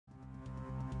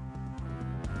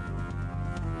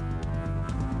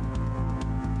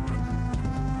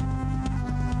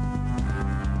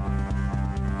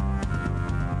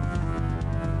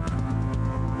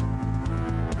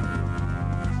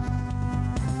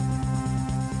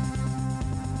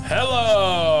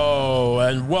Hello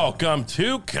and welcome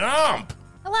to Comp.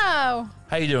 Hello.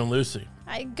 How you doing, Lucy?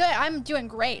 Good. I'm doing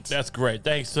great. That's great.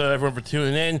 Thanks everyone for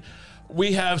tuning in.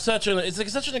 We have such an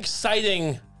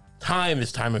exciting time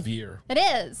this time of year. It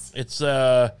is.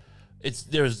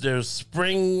 There's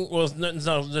spring. Well, there's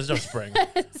no spring.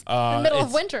 It's the middle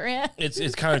of winter. Yeah.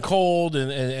 It's kind of cold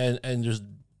and just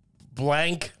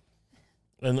blank,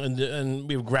 and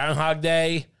we have Groundhog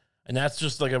Day. And that's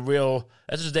just like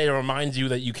that's just a day that reminds you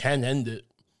that you can end it.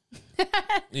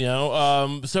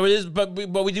 So it is, but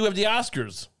we do have the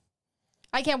Oscars.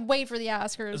 I can't wait for the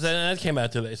Oscars. That came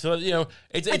out today. So,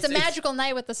 it's a magical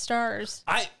night with the stars.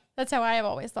 That's how I have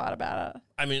always thought about it.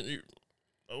 I mean,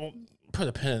 put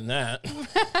a pin in that.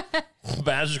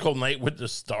 Magical night with the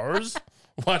stars?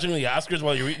 Watching the Oscars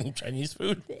while you're eating Chinese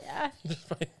food? Yeah.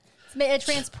 It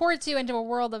transports you into a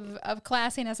world of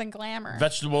classiness and glamour.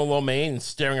 Vegetable lo mein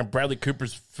staring at Bradley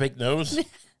Cooper's fake nose.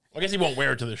 I guess he won't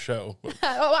wear it to the show.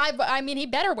 I mean, he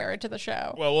better wear it to the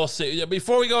show. Well, we'll see.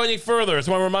 Before we go any further, I just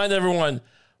want to remind everyone,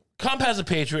 Comp has a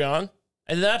Patreon.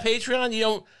 And in that Patreon,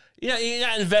 you're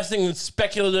not investing in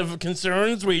speculative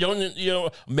concerns where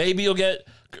maybe you'll get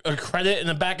a credit in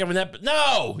the back of an episode.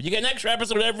 No! You get an extra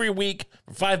episode every week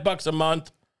for $5 a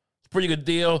month. It's a pretty good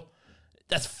deal.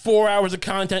 That's 4 hours of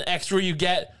content extra you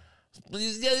get.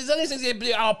 There's other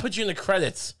things I'll put you in the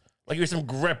credits. Like here's some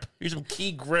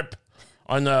key grip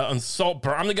on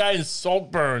Saltburn. I'm the guy in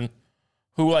Saltburn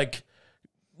who after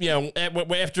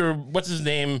what's his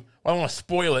name? I don't want to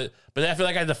spoil it, but after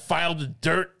that guy defiled the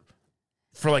dirt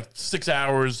for like 6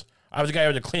 hours, I was the guy who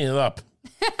had to clean it up.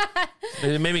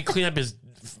 They made me clean up his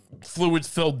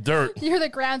fluid-filled dirt. You're the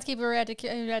groundskeeper who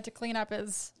had to clean up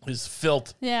his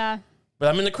filth. Yeah. But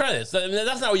I'm in the credits.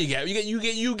 That's not what you get.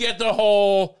 You get the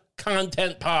whole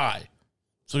content pie.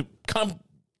 So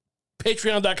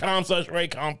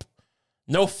patreon.com/RayComp.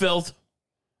 No filth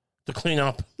to clean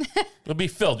up. It'll be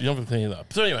filth. You don't have to clean it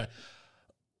up. So anyway,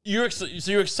 you're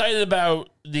excited about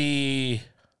the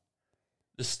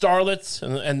starlets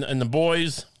and the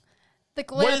boys. The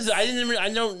glitz. What is it? I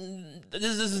know this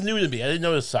is new to me. I didn't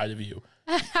know this side of you.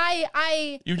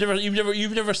 You've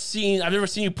never seen. I've never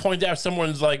seen you point out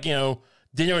someone's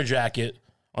dinner jacket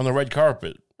on the red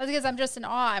carpet. That's because I'm just in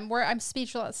awe. I'm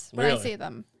speechless when I see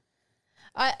them.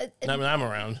 Not when I'm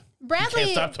around. Bradley, you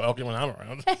can't stop talking when I'm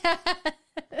around.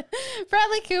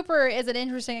 Bradley Cooper is an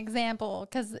interesting example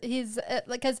because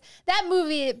that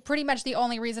movie. Pretty much the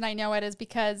only reason I know it is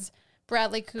because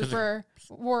Bradley Cooper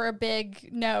wore a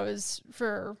big nose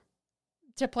to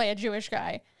play a Jewish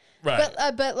guy. Right.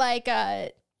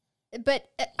 But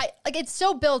it's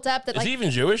so built up that is he even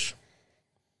Jewish?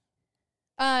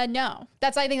 No.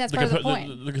 I think that's part of the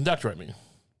point. The conductor, I mean.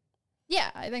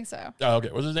 Yeah, I think so. Oh, okay.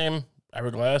 What's his name?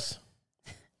 Ira Glass?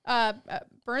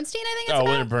 Bernstein, I think it's about?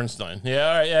 Leonard Bernstein. Yeah,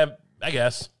 all right, yeah, I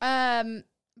guess.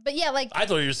 But yeah, I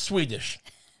thought you were Swedish.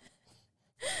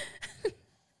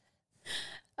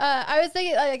 I was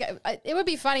thinking, it would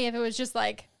be funny if it was just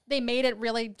they made it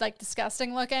really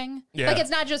disgusting looking. Yeah. It's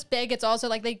not just big; it's also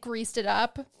they greased it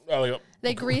up. Oh,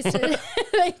 they greased it.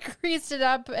 They greased it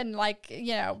up and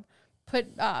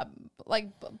put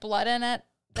blood in it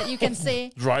that you can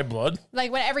see. Dry blood.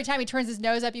 Every time he turns his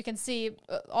nose up, you can see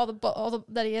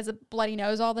that he has a bloody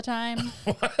nose all the time,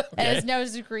 okay. And his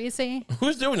nose is greasy.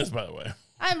 Who's doing this, by the way?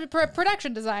 I'm a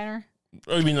production designer.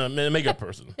 Oh, you mean a makeup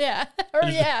person? Yeah.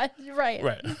 Right.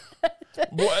 Right.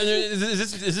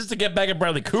 Is this to get back at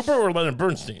Bradley Cooper or Leonard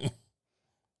Bernstein?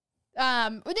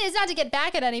 It's not to get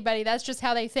back at anybody. That's just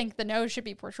how they think the nose should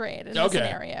be portrayed in this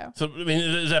scenario. So, I mean,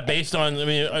 is that based on? I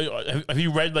mean, have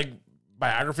you read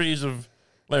biographies of?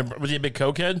 Was he a big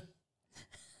cokehead?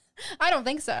 I don't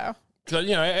think so. Because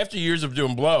after years of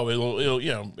doing blow,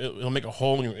 it'll make a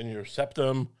hole in your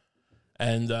septum.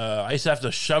 And I used to have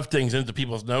to shove things into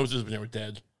people's noses when they were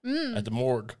dead at the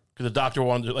morgue because the doctor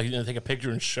wanted to take a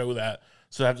picture and show that.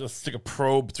 So I have to stick a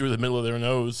probe through the middle of their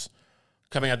nose,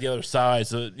 coming out the other side.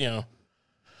 So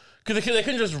because they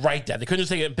couldn't just write that. They couldn't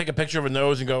just pick a picture of a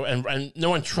nose and go and no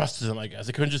one trusted them. I guess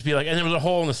they couldn't just be and there was a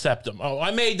hole in the septum. Oh,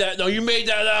 I made that. No, you made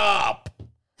that up.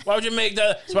 Why would you make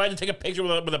that? So I had to take a picture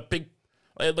with a big,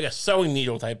 like a sewing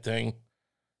needle type thing.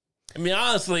 I mean,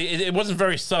 honestly, it wasn't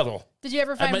very subtle. Did you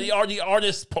ever find the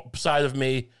artist side of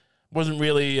me wasn't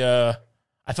really? I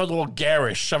felt a little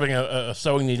garish shoving a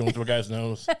sewing needle into a guy's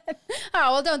nose. Oh,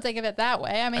 well, don't think of it that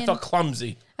way. I mean, I felt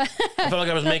clumsy. I felt like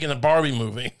I was making a Barbie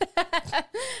movie.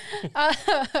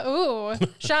 Ooh,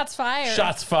 shots fired.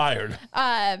 Shots fired.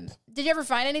 Did you ever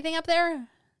find anything up there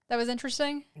that was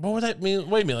interesting? What would that mean?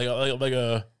 Wait a minute, like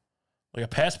a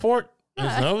passport in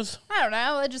his nose? I don't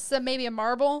know. Just maybe a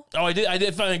marble. Oh, I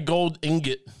did find a gold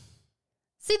ingot.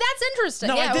 See, that's interesting.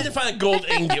 No, yeah. I didn't find a gold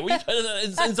ingot.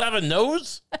 Inside of a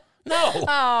nose? No.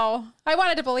 Oh, I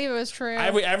wanted to believe it was true.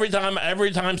 Every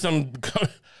time some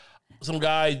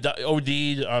guy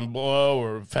OD'd on blow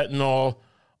or fentanyl,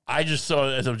 I just saw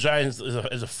it as a giant,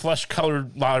 as a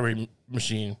flesh-colored lottery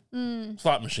machine,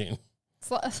 slot machine.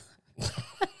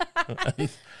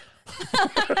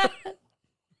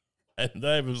 And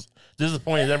I was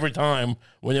disappointed every time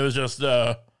when it was just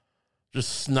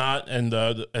snot and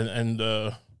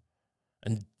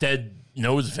dead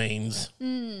nose veins.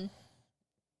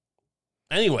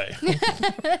 Anyway,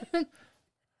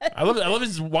 I love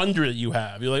this wonder that you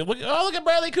have. You're like, look at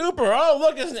Bradley Cooper. Oh,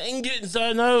 look, there's an ingot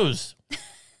inside a nose.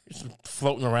 Just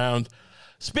floating around.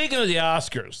 Speaking of the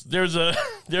Oscars,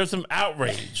 there's some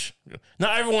outrage.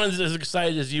 Not everyone's as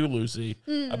excited as you, Lucy,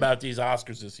 about these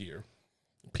Oscars this year.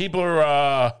 People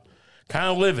are kind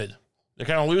of livid. They're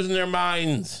kind of losing their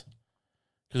minds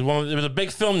because there was a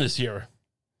big film this year,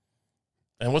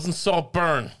 and it wasn't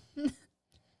Saltburn, and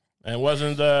it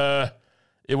wasn't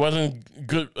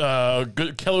good.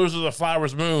 Good Killers of the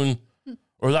Flowers Moon,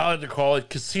 or as I like to call it,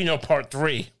 Casino Part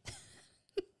 3.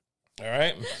 All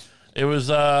right, it was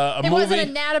a movie. It wasn't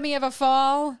Anatomy of a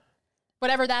Fall,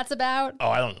 whatever that's about. Oh,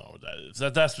 I don't know what that is.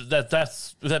 Did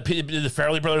the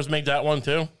Farrelly brothers make that one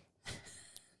too?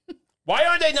 Why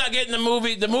aren't they not getting the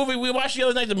movie? The movie we watched the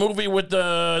other night, the movie with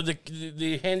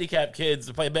the handicapped kids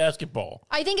to play basketball.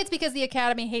 I think it's because the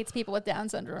Academy hates people with Down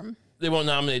syndrome. They won't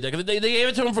nominate that. They gave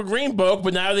it to them for Green Book,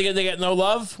 but now they get no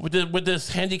love with this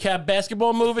handicapped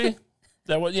basketball movie.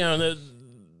 That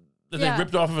they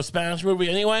ripped off of a Spanish movie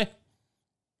anyway.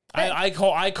 I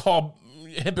call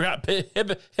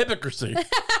hypocrisy.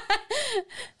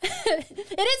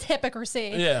 It is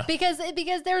hypocrisy. Yeah. Because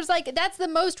there's that's the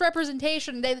most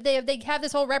representation. They have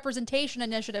this whole representation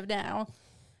initiative now.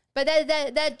 But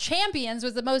that Champions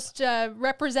was the most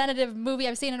representative movie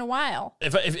I've seen in a while.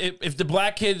 If the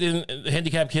black kid and the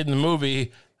handicapped kid in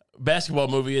the basketball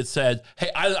movie had said, "Hey,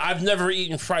 I've never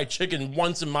eaten fried chicken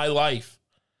once in my life,"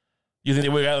 you think they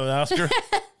would have gotten an Oscar?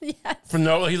 Yes. For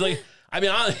no, he's like, I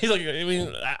didn't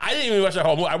even watch that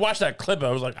whole movie. I watched that clip and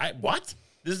I was like, what?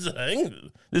 This is a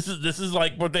thing. This is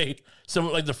like what the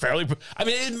Farrelly. I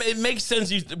mean, it makes sense.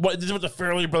 This is what the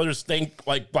Farrelly brothers think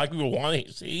like black people want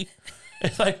to see.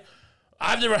 It's like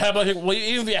I've never had like. Well,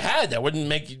 even if you had, that wouldn't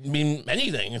mean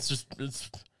anything.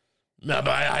 No, but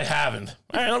I haven't.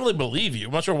 I don't really believe you.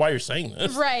 I'm not sure why you're saying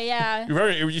this. Right? Yeah.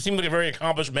 You seem like a very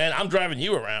accomplished man. I'm driving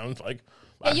you around like.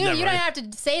 Yeah, you don't have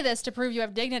to say this to prove you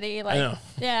have dignity. Like, I know.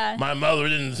 Yeah. My mother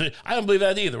didn't say. I don't believe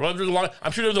that either. Well,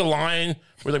 I'm sure there's a line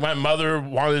where like my mother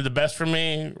wanted the best for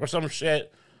me or some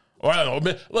shit. Or I don't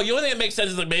know. Look, the only thing that makes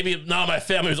sense is like maybe my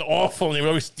family was awful and they would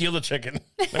always steal the chicken.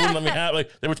 They wouldn't let me have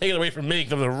they would take it away from me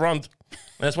because I was a runt. And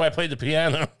that's why I played the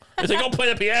piano. They say, "Go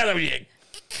play the piano, you."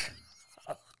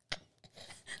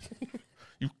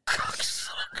 You cocksucker.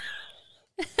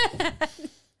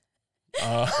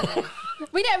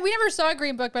 We never saw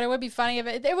Green Book, but it would be funny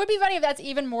if that's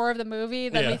even more of the movie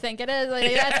than we think it is.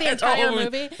 Like, that's the entire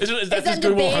movie. Is that this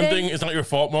Good Will Hunting? It's not your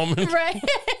fault moment, right?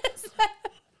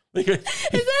 Is them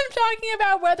talking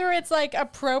about whether it's like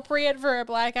appropriate for a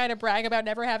black guy to brag about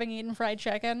never having eaten fried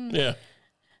chicken? Yeah.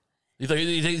 He's like, at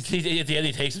the end,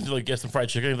 he takes him to like get some fried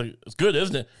chicken. He's like, "It's good,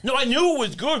 isn't it?" No, I knew it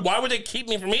was good. Why would they keep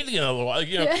me from eating it otherwise?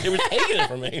 They were taking it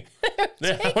from me.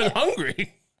 I went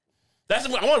hungry. I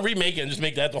want to remake it and just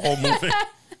make that the whole movie.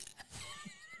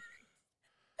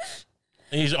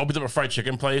 And he just opens up a fried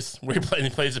chicken place where he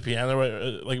plays the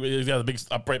piano. Like he's got a big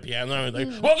upright piano. And like,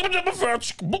 "Welcome to the fried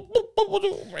chicken."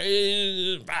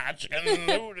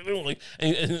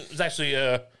 And it's actually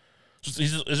it's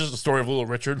just a story of Little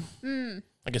Richard.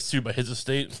 I get sued by his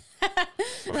estate.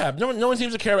 No one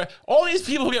seems to care about all these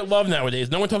people who get love nowadays.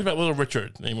 No one talks about Little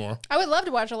Richard anymore. I would love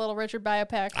to watch a Little Richard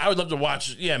biopic. I would love to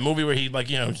watch a movie where he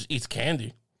just eats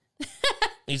candy,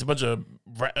 eats a bunch of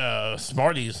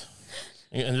Smarties,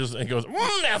 and goes,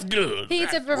 "That's good." He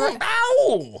eats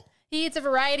Ow! He eats a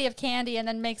variety of candy and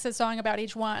then makes a song about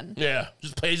each one. Yeah,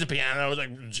 just plays the piano, like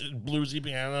bluesy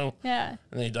piano. Yeah, and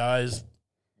then he dies.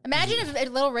 Imagine if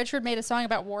Little Richard made a song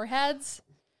about warheads.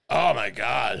 Oh my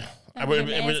God!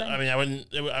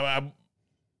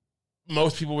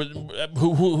 Most people would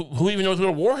who even knows what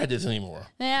a warhead is anymore.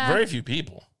 Yeah, very few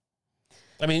people.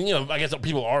 I mean, I guess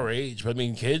people our age, but I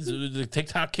mean, kids, the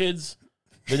TikTok kids,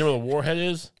 they know what a warhead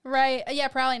is, right? Yeah,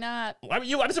 probably not.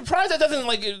 I'm surprised that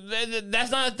doesn't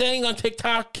that's not a thing on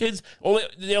TikTok. Kids,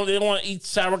 they don't want to eat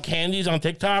sour candies on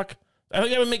TikTok. I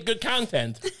think that would make good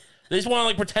content. They just want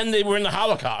to pretend they were in the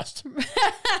Holocaust.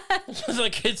 It's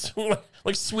like kids,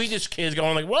 like Swedish kids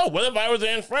going like, "Whoa, what if I was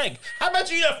Anne Frank? How about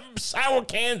you eat a sour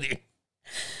candy?"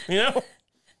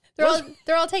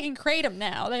 They're all taking kratom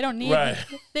now. They don't need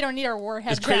our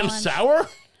warhead. Is kratom challenge. sour?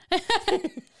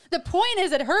 The point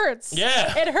is, it hurts.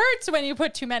 Yeah, it hurts when you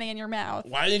put too many in your mouth.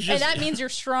 Why didn't you? And that means you're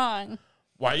strong.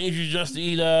 Why didn't you just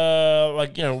eat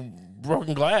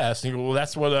broken glass? And you go, well,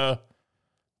 that's what a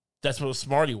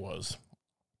Smartie was,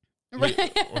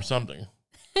 or something.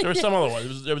 There was some other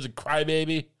one. There was a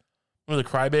Crybaby. Remember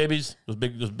the Crybabies? Those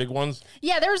big ones.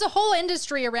 Yeah, there was a whole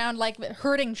industry around like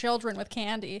hurting children with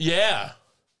candy. Yeah,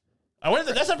 I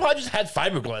wonder. That's probably just had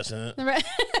fiberglass in it. Right.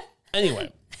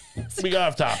 Anyway, we got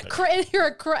off topic. You're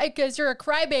a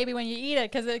crybaby when you eat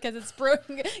it because it's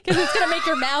broken because it's gonna make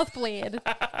your mouth bleed.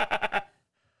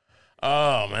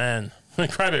 Oh man,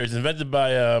 Crybaby was invented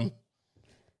by I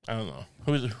don't know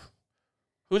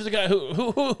who's the guy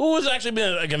who has actually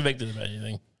been convicted of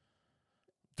anything.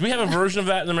 Do we have a version of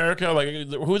that in America? Like,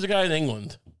 who's the guy in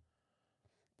England?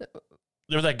 There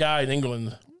was that guy in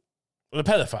England, the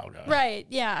pedophile guy. Right,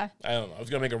 yeah. I don't know. I was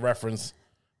going to make a reference,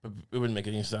 but it wouldn't make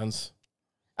any sense.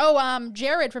 Oh,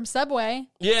 Jared from Subway.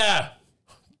 Yeah.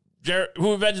 Jared,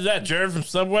 who invented that? Jared from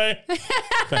Subway?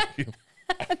 Thank you.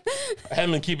 I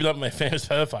haven't been keeping up with my famous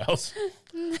pedophiles.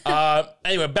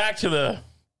 Anyway, back to the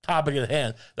topic at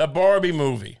hand. The Barbie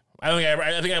movie. I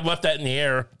think I left that in the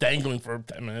air, dangling for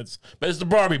 10 minutes. But it's the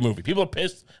Barbie movie. People are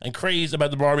pissed and crazed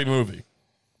about the Barbie movie.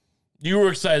 You were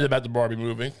excited about the Barbie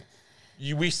movie.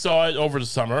 We saw it over the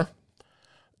summer.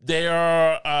 They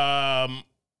are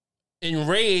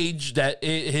enraged that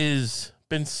it has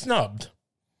been snubbed.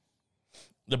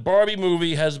 The Barbie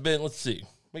movie has been, let's see,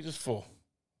 make this full,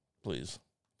 please.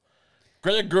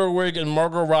 Greta Gerwig and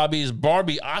Margot Robbie's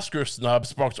Barbie Oscar snub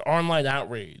sparks online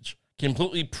outrage,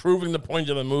 completely proving the point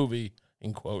of the movie,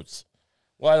 in quotes.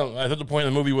 Well, I thought the point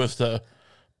of the movie was to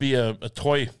be a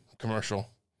toy commercial.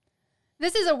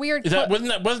 This is a weird... Wasn't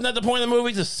that the point of the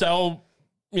movie, to sell,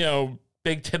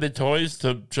 big-titted toys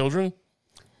to children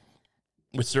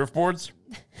with surfboards?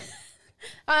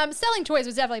 Selling toys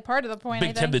was definitely part of the point.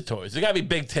 Big-titted toys. They gotta be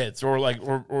big tits,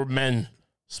 or men,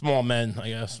 small men, I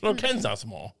guess. No, Ken's not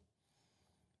small.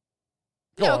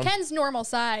 No, Ken's normal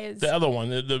size. The other one,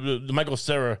 the Michael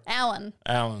Cera. Alan.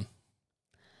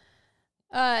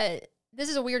 This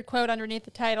is a weird quote underneath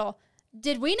the title.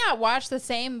 Did we not watch the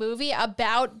same movie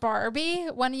about Barbie?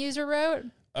 One user wrote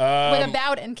with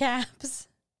 "about" in caps.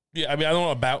 Yeah, I mean, I don't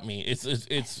know about me. It's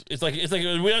like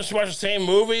we just watched the same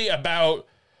movie about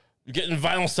getting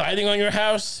vinyl siding on your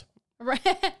house,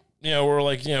 right?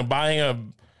 Or buying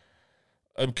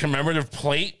a commemorative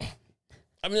plate.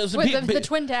 I mean, there's the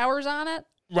Twin Towers on it.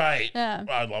 Right. Yeah.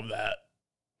 I'd love that.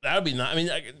 That would be nice. I mean,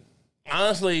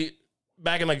 honestly,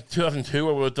 back in 2002,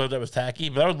 I would have thought that was tacky,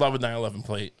 but I would love a 9/11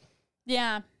 plate.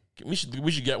 Yeah. We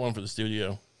should get one for the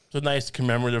studio. It's a nice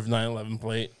commemorative 9/11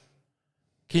 plate.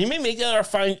 Can you make that our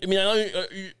fine? I mean, I know.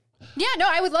 Yeah, no,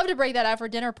 I would love to break that out for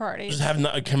dinner parties. Just have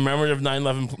a commemorative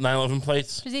 9/11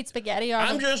 plates. Just eat spaghetti.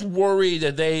 I'm just worried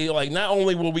that they not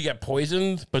only will we get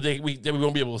poisoned, but we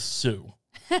won't be able to sue.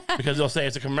 Because they'll say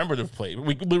it's a commemorative plate.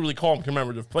 We literally call them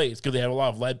commemorative plates because they have a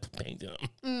lot of lead paint in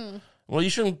them. Well, you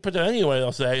shouldn't put that anyway,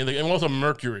 they'll say. And also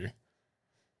mercury.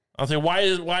 I'll say, why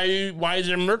is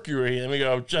there mercury? And we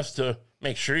go, just to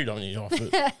make sure you don't eat off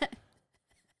it.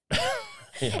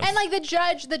 And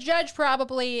the judge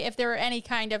probably, if they're any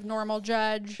kind of normal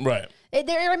judge, right?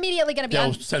 They're immediately going to be.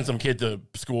 They'll send some kid to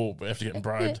school after getting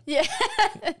bribed. Yeah,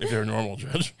 if they're a normal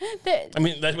judge. I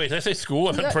mean, wait, did I say school?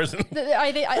 I meant prison.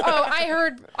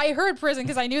 I heard prison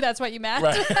because I knew that's what you meant.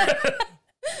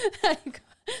 Right.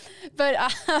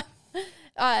 But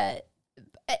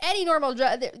any normal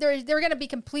judge, they're going to be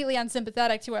completely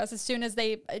unsympathetic to us as soon as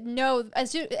they know,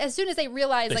 as soon as they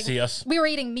realize see us. We were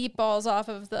eating meatballs off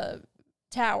of the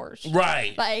towers.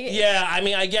 Right. Yeah, I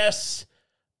mean, I guess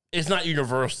it's not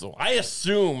universal. I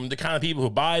assume the kind of people who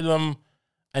buy them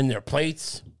and their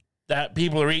plates, that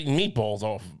people are eating meatballs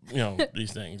off,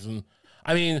 these things. And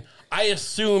I mean, I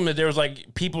assume that there's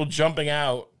people jumping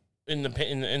out in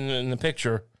the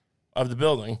picture of the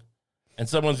building, and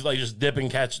someone's just dipping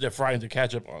they're frying the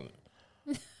ketchup on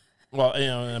it. Well,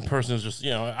 and the person is just,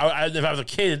 if I was a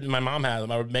kid and my mom had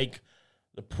them, I would make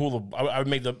the pool of, I would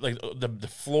make the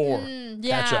floor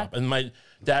ketchup, and my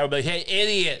dad would be like, "Hey,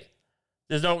 idiot!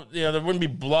 There's no, there wouldn't be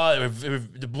blood.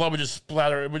 If the blood would just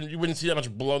splatter, you wouldn't see that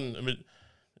much blood." And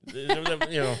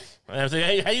I was like,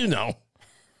 "Hey, how you know?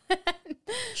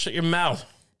 Shut your mouth,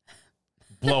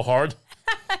 blowhard.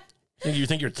 You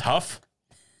think you're tough?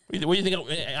 What do you think? What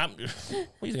do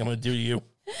you think I'm gonna do to you?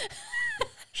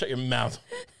 Shut your mouth.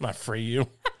 I'm not afraid of you.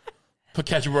 Put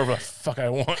ketchup wherever the fuck I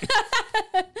want."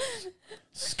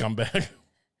 Scumbag.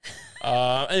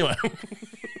 Anyway.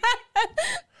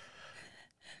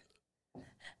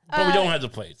 But we don't have the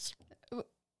plates.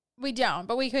 We don't,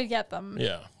 but we could get them.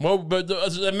 Yeah. Well, but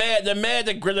the mad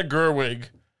that Greta Gerwig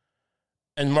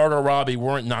and Margot Robbie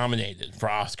weren't nominated for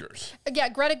Oscars. Yeah,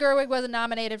 Greta Gerwig wasn't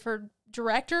nominated for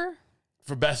director.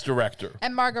 For Best Director.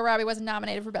 And Margot Robbie wasn't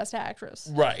nominated for Best Actress.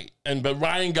 Right. But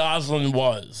Ryan Gosling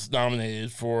was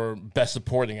nominated for Best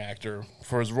Supporting Actor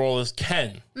for his role as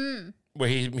Ken. Where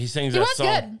he sings that song.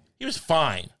 Good. He was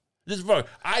fine.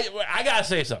 I gotta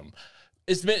say something.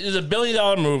 It's a $1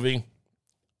 billion movie.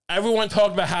 Everyone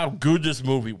talked about how good this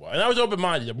movie was. And I was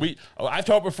open-minded. I've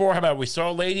talked before about we saw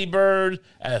Lady Bird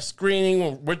at a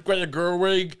screening with Greta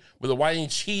Gerwig with a wine and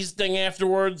cheese thing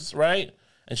afterwards, right?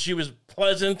 And she was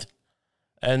pleasant.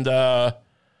 And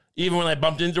even when I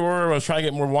bumped into her, I was trying to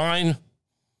get more wine.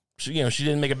 She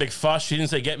didn't make a big fuss. She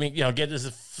didn't say, get this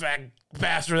fat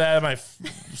bastard out of my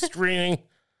screening.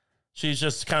 She's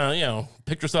just kind of,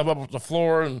 picked herself up off the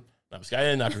floor. And I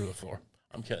didn't knock her to the floor.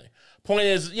 I'm kidding. Point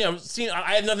is,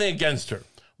 I had nothing against her.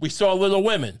 We saw Little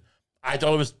Women. I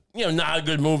thought it was, not a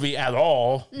good movie at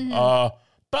all. Mm-hmm.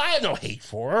 But I had no hate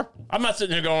for her. I'm not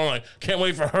sitting there going like, can't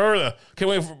wait for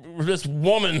this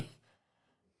woman.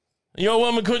 You know what a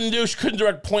woman couldn't do? She couldn't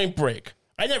direct Point Break.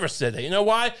 I never said that. You know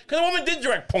why? Because a woman did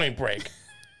direct Point Break.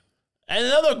 And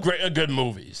other good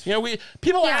movies.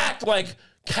 People act like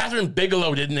Catherine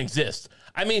Bigelow didn't exist.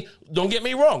 I mean, don't get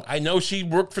me wrong. I know she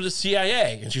worked for the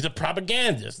CIA and she's a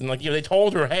propagandist. And they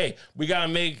told her, hey, we got to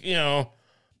make,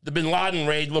 the Bin Laden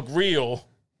raid look real.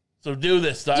 So do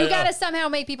this stuff. You got to somehow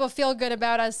make people feel good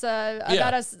about us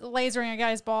lasering a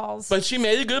guy's balls. But she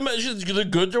made she's a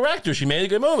good director. She made a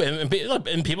good movie.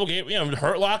 And people gave,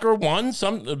 Hurt Locker won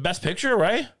Best Picture,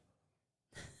 right?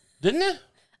 Didn't it?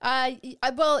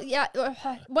 Well, yeah.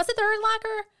 Was it the Hurt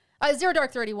Locker? Zero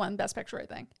Dark 30 won Best Picture, I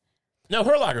think. No,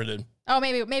 Hurt Locker did. Oh,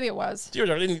 maybe it was. Zero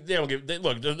Dark.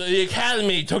 Look, the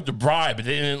Academy took the bribe, but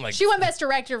they didn't She won Best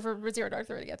Director for Zero Dark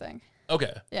 30, I think.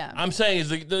 Okay. Yeah. I'm saying is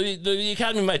the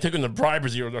Academy might have taken the bribe for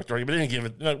Zero Dark 30, but they didn't give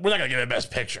it. We're not gonna give it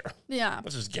Best Picture. Yeah.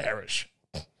 That's just garish.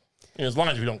 As long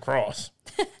as we don't cross.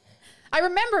 I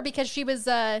remember because she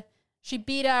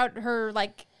beat out her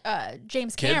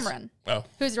James Cameron,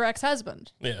 who's her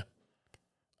ex-husband. Yeah.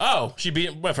 Oh, she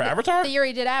beat for Avatar? The year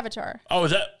he did Avatar. Oh,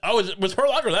 was Hurt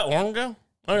Locker that long ago?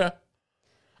 Okay.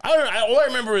 All I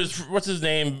remember is what's his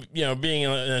name? Being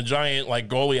in a giant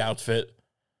goalie outfit,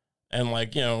 and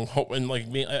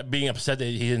being upset that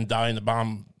he didn't die in the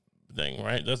bomb thing.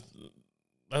 Right?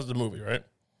 That's the movie, right?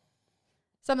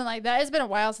 Something like that. It's been a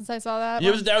while since I saw that.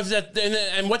 Yeah, that was that.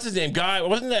 And what's his name? Guy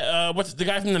wasn't that? What's the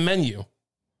guy from The Menu?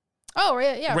 Oh,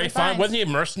 yeah. Ray Fiennes. Wasn't he a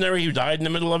mercenary who died in the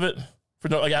middle of it?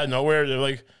 Out of nowhere.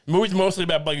 They're movies mostly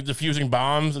about defusing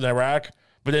bombs in Iraq,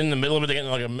 but then in the middle of it, they get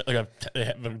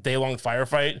in a day-long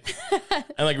firefight,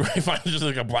 and Ray Fiennes is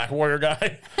just a black warrior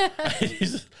guy.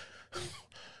 He's just,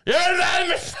 you're an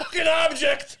inanimate fucking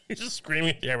object. He's just screaming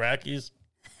at the Iraqis.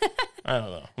 I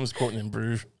don't know. I'm just quoting in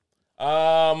Bruges.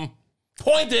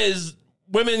 Point is,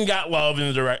 women got love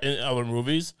in other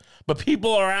movies, but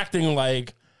people are acting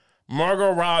like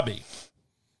Margot Robbie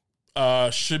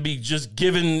should be just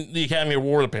given the Academy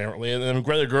Award, apparently, and then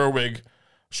Greta Gerwig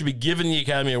should be given the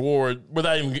Academy Award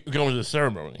without even going to the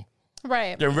ceremony.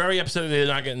 Right. They're very upset that they're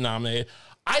not getting nominated.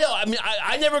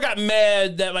 I never got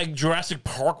mad that Jurassic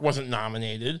Park wasn't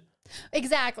nominated.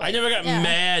 Exactly. I never got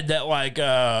mad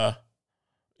that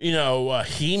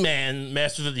He-Man,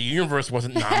 Masters of the Universe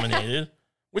wasn't nominated,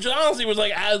 which honestly was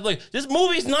this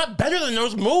movie's not better than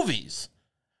those movies.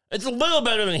 It's a little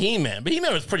better than He-Man, but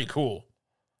He-Man was pretty cool.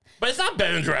 But it's not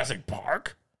better than Jurassic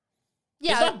Park.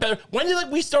 Yeah. It's not better. When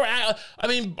did we start?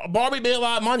 Barbie made a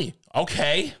lot of money.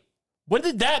 Okay. When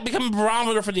did that become a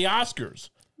barometer for the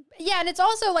Oscars? Yeah, and it's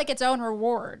also its own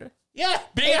reward. Yeah,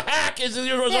 being a hack is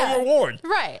your own reward.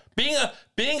 Right. Being a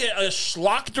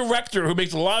schlock director who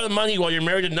makes a lot of money while you're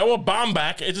married to Noah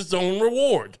Baumbach is its own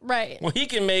reward. Right. Well, he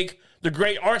can make the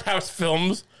great art house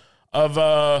films of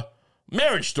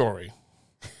Marriage Story.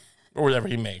 Or whatever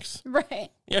he makes.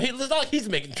 Right. Yeah, it's not like he's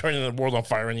turning the world on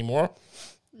fire anymore.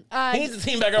 He needs to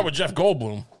team back up with Jeff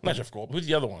Goldblum. Not Jeff Goldblum. Who's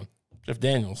the other one? Jeff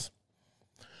Daniels.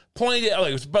 But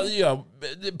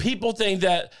people think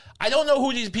that I don't know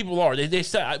who these people are. They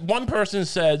said one person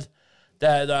said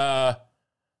that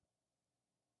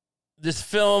this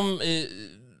film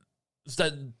is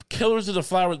that Killers of the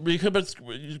Flower. We could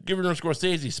have given her a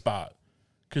Scorsese spot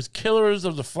because Killers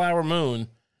of the Flower Moon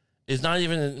is not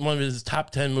even in one of his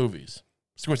top 10 movies.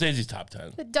 Scorsese's top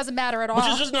 10. It doesn't matter at all. Which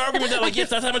is just an argument that, like, yes,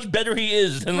 that's how much better he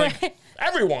is than, like,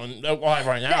 everyone alive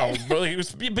right now. But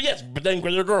yes, but then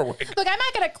Greta Gerwig. Look, I'm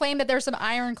not going to claim that there's some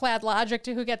ironclad logic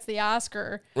to who gets the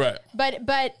Oscar. Right. But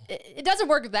it doesn't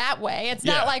work that way. It's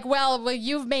not like, well,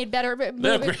 you've made better.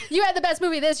 You had the best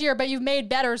movie this year, but you've made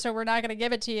better, so we're not going to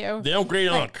give it to you. They don't grade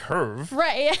it on a curve.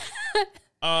 Right.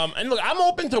 And look, I'm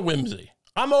open to whimsy.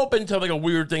 I'm open to, like, a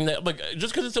weird thing that, like,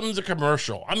 just because something's a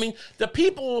commercial. I mean, the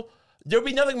people... There'd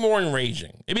be nothing more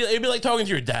enraging. It'd be like talking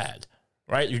to your dad,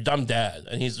 right? Your dumb dad.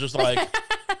 And he's just like,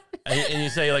 and you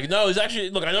say, like, no, it's actually,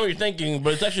 look, I know what you're thinking,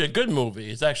 but it's actually a good movie.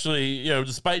 It's actually, you know,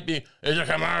 despite being, it's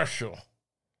a commercial.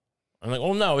 I'm like,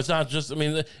 oh, no, it's not just, I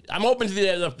mean, I'm open to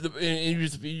you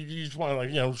just want to, like,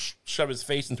 you know, shove his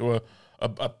face into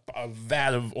a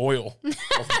vat of oil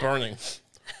of burning.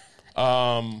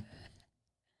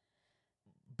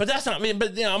 But that's not, I mean,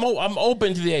 but, you know, I'm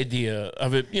open to the idea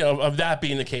of it, you know, of that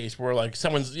being the case where, like,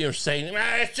 someone's, you know, saying,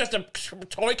 it's just a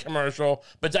toy commercial,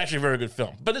 but it's actually a very good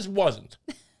film. But this wasn't,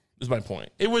 is my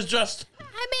point. It was just, I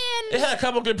mean, it had a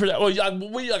couple good, I'm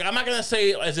not going to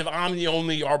say as if I'm the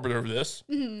only arbiter of this.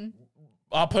 Mm-hmm.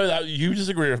 I'll put it out, you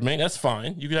disagree with me, that's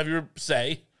fine. You can have your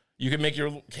say. You can make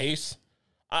your case.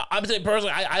 I'm saying,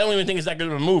 personally, I don't even think it's that good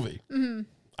of a movie. Mm-hmm.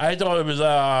 I thought it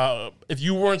was, if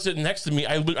you weren't sitting next to me,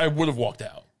 I would have walked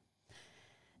out.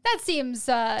 That seems.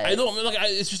 I don't look.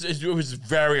 It was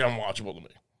very unwatchable to me.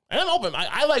 And I'm open.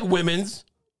 I like women's.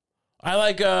 I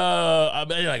like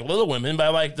Little Women, but I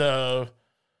like the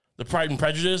Pride and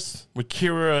Prejudice with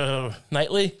Keira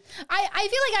Knightley. I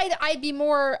feel like I'd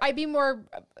be more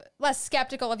less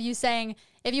skeptical of you saying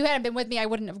if you hadn't been with me, I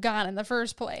wouldn't have gone in the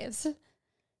first place.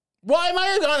 Well, I might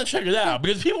have gone and checked it out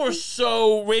because people were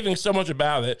so raving so much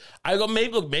about it. I go,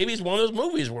 maybe it's one of those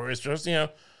movies where it's just, you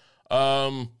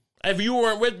know, if you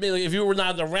weren't with me, like, if you were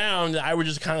not around, I would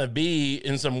just kind of be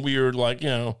in some weird, like, you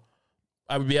know,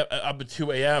 I would be up at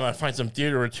 2 a.m. I'd find some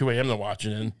theater at 2 a.m. to watch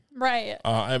it in. Right.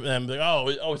 And I'm like,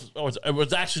 it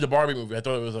was actually the Barbie movie. I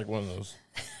thought it was like one of those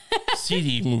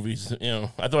CD movies, you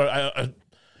know. I thought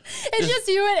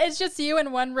It's just you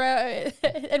in one row,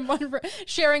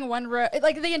 sharing one row.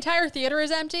 Like the entire theater is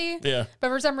empty. Yeah. But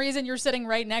for some reason, you're sitting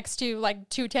right next to like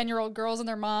two 10-year-old girls and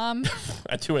their mom.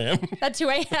 At 2 a.m. At 2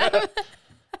 a.m.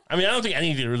 I mean, I don't think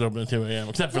any theater is open at 2 a.m.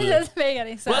 except for it doesn't make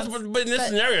any sense. Well, but in this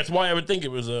scenario, that's why I would think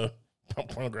it was a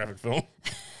pornographic film.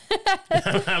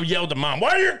 I yelled to Mom,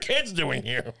 "What are your kids doing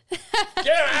here? Get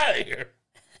them out of here!"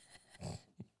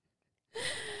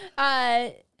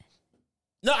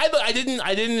 No, I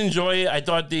didn't enjoy it. I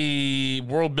thought the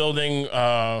world building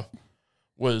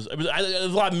was a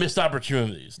lot of missed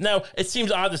opportunities. Now it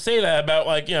seems odd to say that about,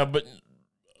 like, you know, but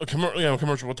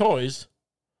commercial with toys,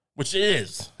 which it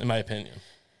is in my opinion.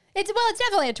 It's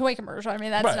definitely a toy commercial. I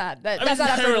mean, that's not that's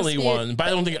not inherently one, but I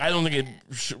don't think it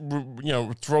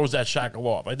throws that shackle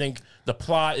off. I think the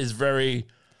plot is very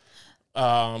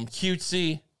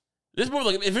cutesy. This movie,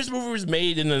 like, if this movie was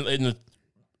made in the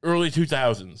early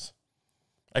 2000s,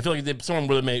 I feel like someone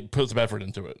would have put some effort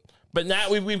into it. But now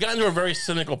we've gotten to a very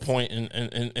cynical point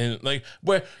in like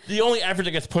where the only effort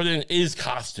that gets put in is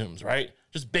costumes, right?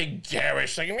 Just big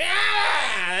garish, like, it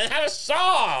had a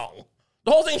song. The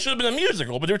whole thing should have been a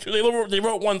musical, but they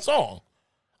wrote one song.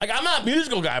 Like, I'm not a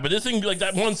musical guy, but this thing, like,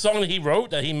 that one song that he wrote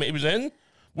that he was in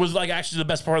was, like, actually the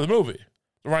best part of the movie.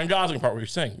 The Ryan Gosling part where he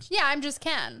sings. Yeah, I'm just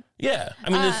Ken. Yeah. I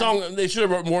mean, the song, they should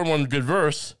have wrote more than one good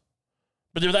verse,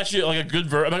 but there was actually, like, a good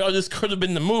verse. I'm like, oh, this could have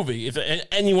been the movie if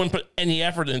anyone put any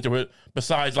effort into it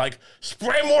besides, like,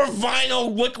 spray more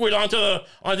vinyl liquid onto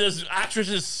this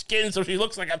actress's skin so she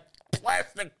looks like a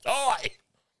plastic toy.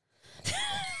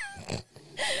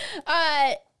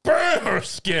 Burn her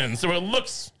skin so it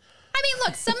looks. I mean,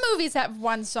 look, some movies have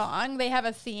one song. They have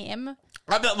a theme.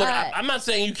 I'm not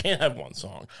saying you can't have one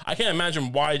song. I can't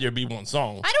imagine why there'd be one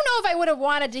song. I don't know if I would have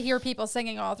wanted to hear people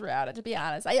singing all throughout it, to be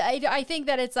honest. I think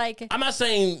that it's like... I'm not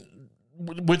saying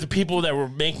with the people that were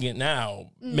making it now,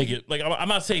 make it... Like, I'm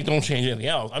not saying don't change anything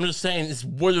else. I'm just saying this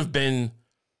would have been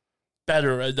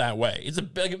better that way. It's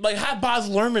like have Baz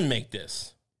Luhrmann make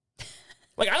this.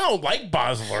 Like, I don't like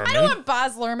Baz Luhrmann. I don't want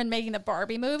Baz Luhrmann making the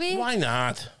Barbie movie. Why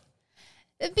not?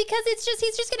 Because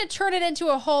he's just going to turn it into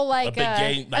a whole, like... A big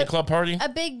gay nightclub party? A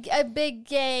big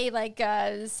gay, like,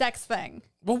 sex thing.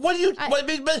 Well,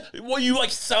 will you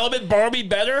like celibate Barbie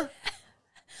better?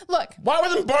 Look. Why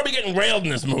wasn't Barbie getting railed in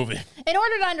this movie? In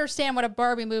order to understand what a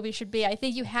Barbie movie should be, I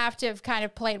think you have to have kind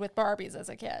of played with Barbies as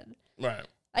a kid. Right.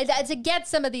 To get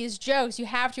some of these jokes, you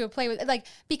have to have played with... Like,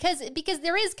 because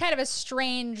there is kind of a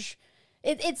strange...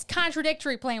 It's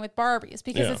contradictory playing with Barbies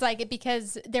because it's like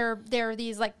because they're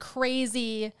these like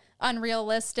crazy,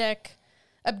 unrealistic,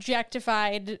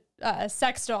 objectified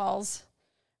sex dolls.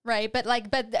 Right, but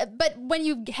when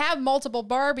you have multiple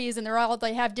Barbies and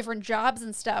they have different jobs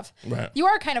and stuff, right. You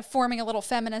are kind of forming a little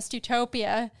feminist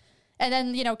utopia. And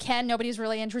then, you know, Ken, nobody's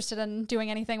really interested in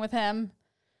doing anything with him.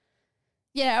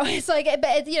 You know, it's like,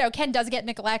 you know, Ken does get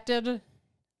neglected.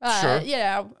 Sure. You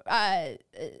know, I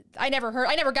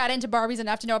never got into Barbies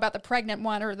enough to know about the pregnant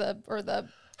one or the.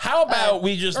 How about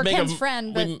we just make Ken's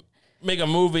friend, we make a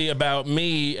movie about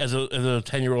me as a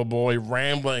 10-year-old boy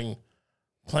rambling,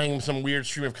 playing some weird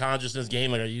stream of consciousness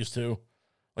game like I used to.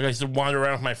 Like I used to wander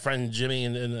around with my friend Jimmy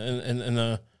in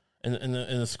the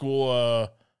school,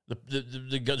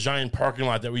 the giant parking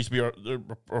lot that we used to be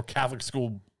our Catholic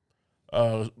school, you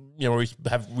know, where we used to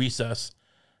have recess,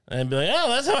 and be like, oh,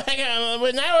 that's how I got.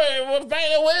 But now we're back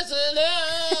to Wizard.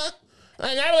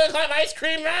 And now we're gonna climb Ice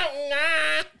Cream Mountain.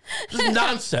 Just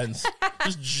nonsense.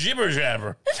 Just jibber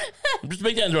jabber. Just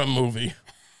make that into a movie.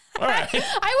 All right.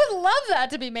 I would love that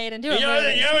to be made into a movie.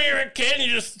 You know when you're a kid and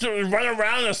you just run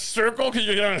around in a circle because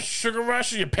you're on a sugar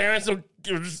rush and your parents are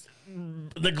just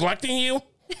neglecting you?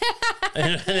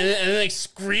 and then they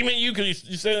scream at you because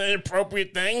you said an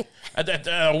inappropriate thing at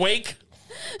that wake?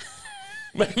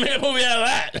 Make a movie out of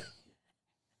that.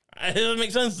 It doesn't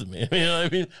make sense to me. I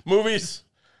mean, movies,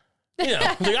 you know,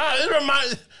 like,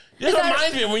 oh, this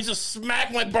reminds me of when we used to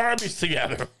smack my Barbies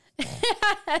together.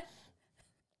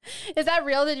 Is that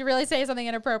real? Did you really say something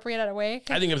inappropriate at a wake?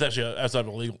 I think it was actually outside of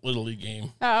a Little League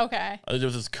game. Oh, okay. There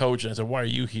was this coach, and I said, why are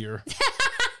you here?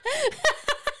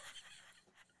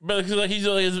 But like,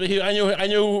 I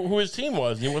knew who his team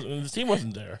was. His team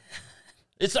wasn't there.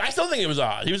 I still think it was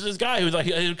odd. He was this guy who was like,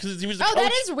 because he was the coach.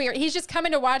 That is weird. He's just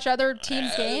coming to watch other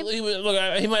teams' games? He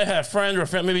might have had a friend or a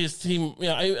friend. Maybe his team, you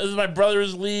know, it was my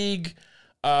brother's league.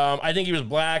 I think he was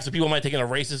black, so people might take a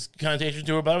racist connotation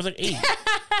to it, but I was like 8.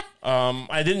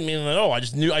 I didn't mean it at all. I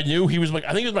knew he was like,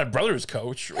 I think he was my brother's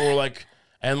coach, or like,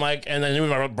 and I knew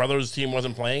my brother's team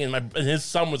wasn't playing, and his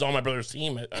son was on my brother's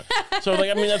team. So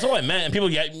like, I mean, that's all I meant. And people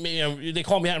they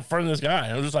called me out in front of this guy,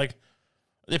 and I was just like,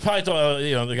 they probably thought,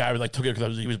 you know, the guy was like took it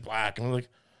because he was black, and I'm like,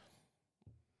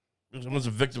 I was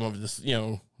a victim of this, you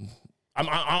know.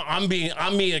 I'm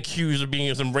being accused of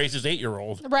being some racist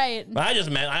 8-year-old. Right. But I just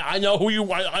meant I know who you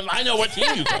are. I know what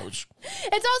team you coach.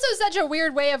 It's also such a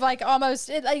weird way of like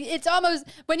it's almost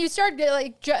when you start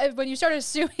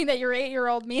assuming that your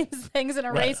 8-year-old means things in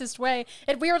a racist way,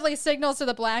 it weirdly signals to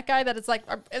the black guy that it's like,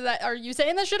 are you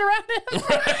saying this shit around him?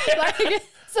 Right. Like,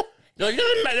 no, it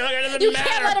doesn't matter. You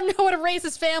can't let him know what a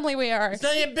racist family we are. It's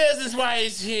none of your business why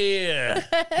he's here.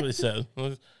 That's what he said.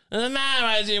 It doesn't matter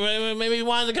why he's here. Maybe he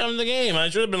wanted to come to the game. I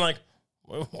should have been like,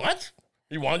 what?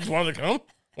 You just wanted to come?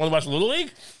 Want to watch Little League?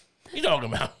 What are you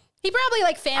talking about? He probably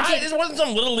like fancied. This wasn't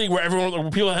some Little League where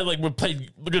people had would play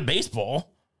good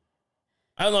baseball.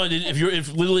 I don't know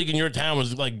if Little League in your town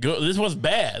was like good. This was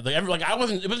bad. I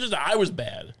wasn't. It was just that I was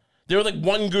bad. There was like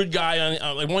one good guy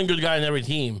on every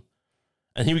team,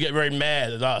 and he would get very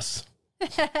mad at us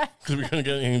because we couldn't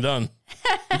get anything done.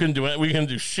 We couldn't do it. We couldn't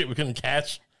do shit. We couldn't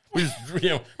catch. We just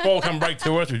ball come right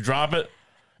to us. We drop it.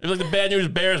 It was like the Bad News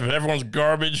Bears, but everyone's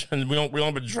garbage, and we don't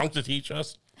have a drunk to teach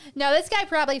us. No, this guy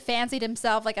probably fancied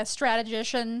himself like a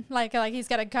strategician, like he's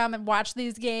gonna come and watch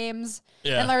these games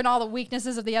and learn all the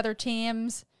weaknesses of the other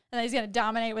teams, and then he's gonna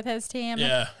dominate with his team.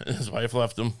 Yeah, and his wife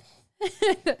left him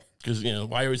because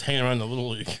why are he hanging around the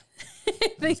Little League? he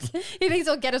thinks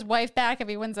he'll get his wife back if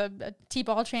he wins a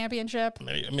T-ball championship.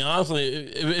 I mean,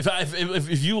 honestly,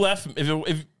 if you left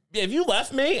you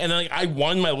left me and then I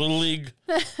won my Little League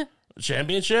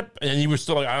championship and you were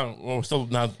still like, we're still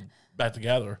not back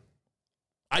together,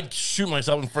 I'd shoot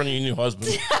myself in front of your new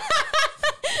husband.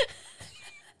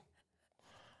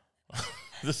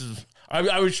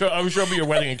 I would show up at your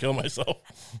wedding and kill myself.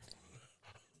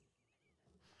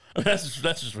 I mean, that's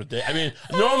just ridiculous. I mean,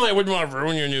 normally I wouldn't want to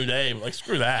ruin your new day, but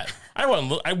screw that. I won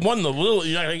the Little.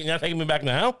 You're not taking me back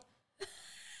now.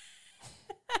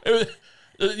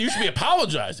 You should be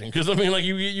apologizing because I mean,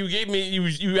 you gave me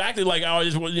you acted like I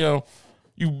just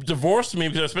you divorced me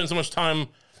because I spent so much time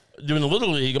doing the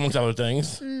Little League amongst other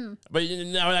things. But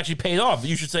now it actually paid off.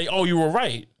 You should say, "Oh, you were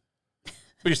right," but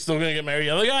you're still gonna get married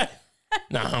the other guy.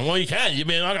 No, well you can. You're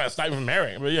not gonna stop you from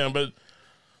marrying, but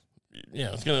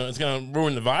it's gonna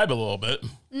ruin the vibe a little bit.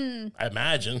 I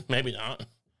imagine. Maybe not.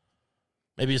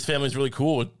 Maybe his family's really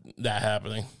cool with that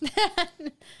happening.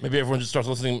 Maybe everyone just starts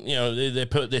listening.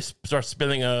 They start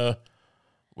spinning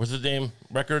what's his name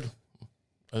record?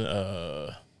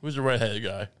 Who's the redheaded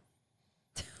guy?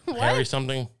 What? Harry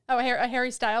something. Oh, a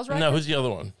Harry Styles record? No, who's the other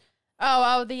one?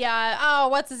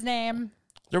 What's his name?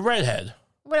 The redhead.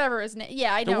 Whatever his name.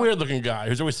 Yeah, I know. The weird looking guy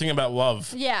who's always singing about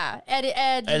love. Yeah,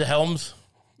 Ed Helms.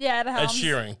 Yeah, at Ed Helms.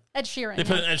 Sheeran. Ed Sheeran. They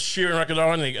put an Ed Sheeran record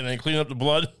on and they clean up the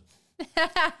blood.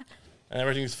 And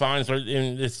everything's fine. So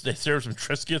they serve some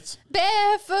Triscuits.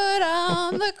 Barefoot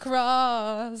on the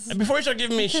cross. And before you start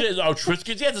giving me shit,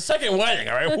 Triscuits? Yeah, it's a second wedding,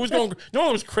 all right? No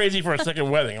one was crazy for a second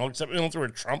wedding, except unless they were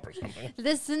Trump or something.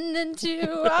 Listening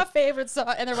to our favorite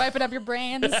song. And they're wiping up your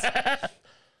brains.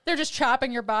 They're just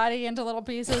chopping your body into little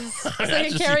pieces so they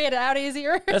can carry it out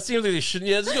easier. That seems like they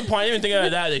shouldn't. Yeah, that's a good point. I didn't think of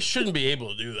that. They shouldn't be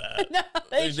able to do that. No,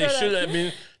 they should. I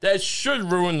mean, that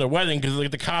should ruin the wedding because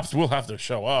like the cops will have to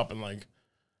show up and like.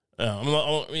 I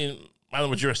mean, I don't know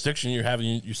what jurisdiction you're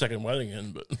having your second wedding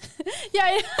in, but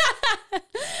yeah,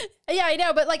 I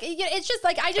know. But like, it's just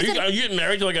like I just are you getting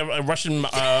married to like a Russian,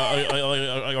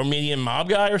 Armenian mob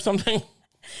guy or something?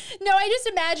 No, I just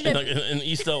imagine it in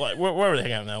East LA. Where were they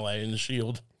hanging out in LA in the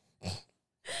Shield?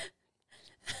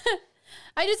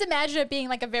 I just imagine it being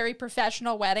like a very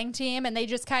professional wedding team, and they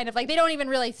just kind of like they don't even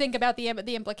really think about the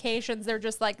implications. They're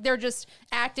just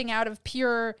acting out of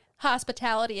pure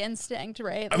hospitality instinct,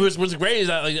 right? I mean, what's great is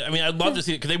that I'd love to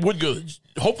see it because they would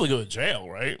hopefully go to jail,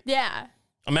 right? Yeah.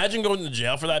 Imagine going to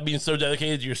jail for that, being so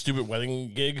dedicated to your stupid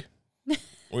wedding gig, where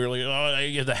you're like, oh,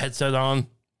 you have the headset on.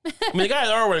 I mean, the guy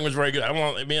at our wedding was very good.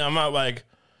 I'm not like,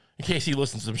 in case he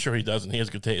listens, I'm sure he doesn't. He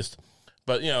has good taste,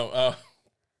 but you know what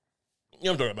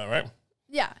I'm talking about, right?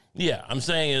 Yeah. Yeah, I'm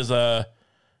saying is, and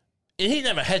he didn't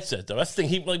have a headset though. That's the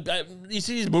thing. You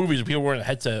see these movies of people wearing a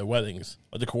headset at weddings,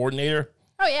 like the coordinator.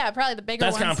 Oh yeah, probably the bigger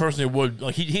ones. That's the kind of person who would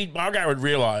like. Our guy would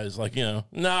realize, like, no,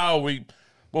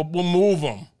 we'll move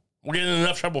him. We're getting in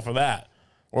enough trouble for that,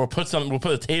 or we'll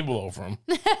put a table over him,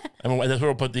 and that's where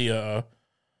we'll put the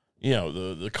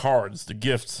cards, the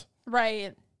gifts.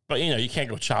 Right. But you can't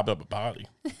go chop up a body.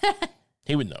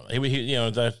 He would know.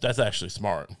 That's actually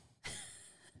smart.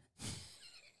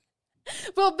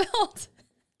 We'll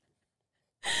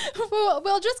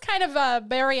just kind of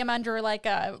bury him under like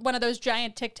one of those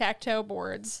giant tic-tac-toe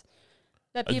boards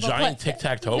that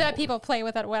people play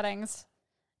with at weddings.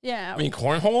 Yeah. I mean,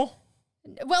 cornhole?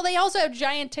 Well, they also have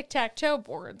giant tic-tac-toe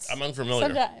boards. I'm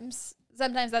unfamiliar.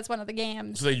 Sometimes that's one of the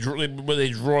games. So they draw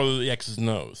the X's and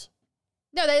O's.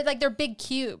 No, they're big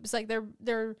cubes. Like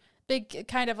they're big,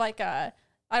 kind of like I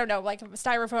don't know, like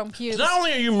styrofoam cubes. So not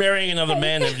only are you marrying another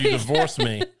man after you divorce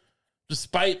me,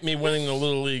 despite me winning the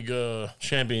Little League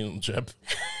championship,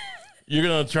 you're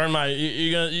gonna turn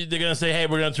they're gonna say, hey,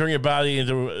 we're gonna turn his body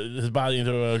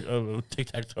into a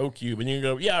tic-tac-toe cube, and you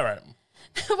go, yeah, all right.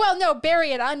 Well, no,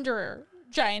 bury it under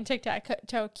giant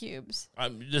tic-tac-toe cubes.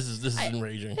 This is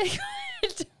enraging.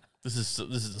 This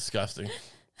is disgusting.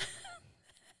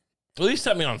 At least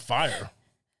set me on fire.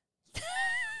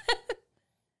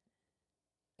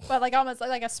 What, like almost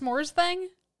like a s'mores thing?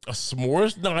 A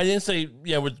s'mores? No, I didn't say,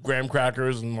 with graham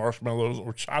crackers and marshmallows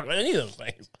or chocolate, any of those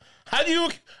things. How do you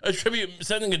attribute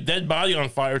setting a dead body on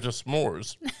fire to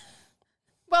s'mores?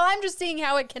 Well, I'm just seeing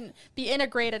how it can be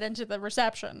integrated into the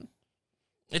reception.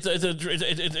 It's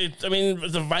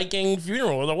a Viking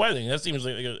funeral or the wedding. That seems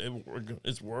like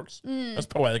it works. That's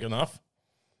poetic enough.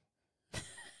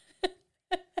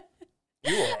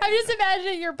 I'm just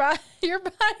imagining your body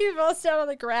falls down on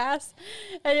the grass,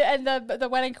 and the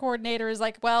wedding coordinator is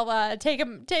like, "Well, take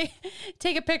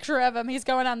a picture of him. He's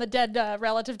going on the dead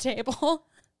relative table."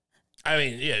 I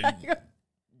mean, yeah,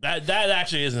 that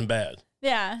actually isn't bad.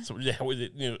 Yeah. So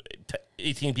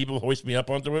 18 people hoist me up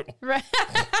onto it. Right.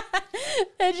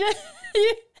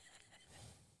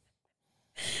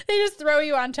 They just throw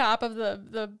you on top of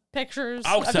the pictures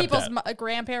of people's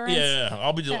grandparents. Yeah,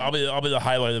 I'll be the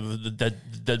highlight of the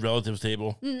dead relatives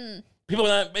table. Mm-hmm. People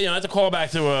that's a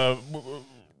callback to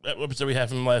episode we had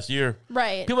from last year.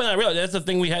 Right. People not realize that's the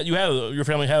thing your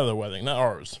family had at the wedding, not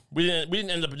ours. We didn't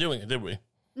end up doing it, did we?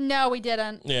 No, we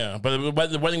didn't. Yeah, but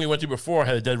the wedding we went to before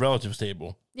had a dead relatives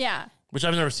table. Yeah. Which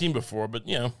I've never seen before, but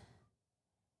Yeah,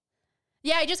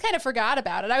 I just kind of forgot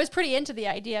about it. I was pretty into the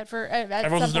idea for.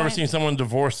 I've also never seen someone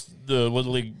divorce the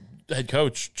Little League head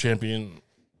coach champion.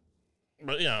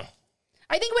 But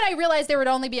I think when I realized there would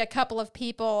only be a couple of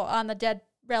people on the dead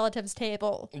relatives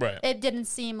table, right? It didn't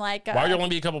seem like. Why would there only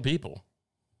be a couple people?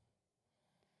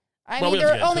 I mean,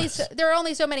 there are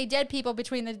only so many dead people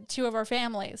between the two of our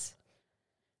families.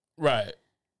 Right.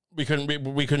 We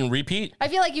couldn't repeat. I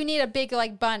feel like you need a big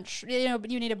bunch. You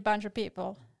need a bunch of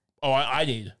people. Oh, I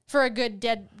need. For a good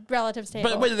dead relatives table.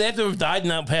 But wait, do they have to have died in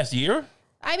that past year?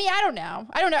 I mean, I don't know.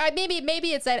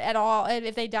 Maybe it's at all,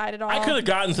 if they died at all. I could have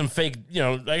gotten some fake,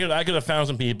 I could have found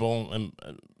some people and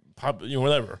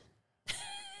whatever.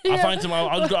 Yeah. I'll find some,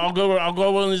 I'll go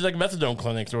to one of these methadone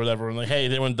clinics or whatever and hey,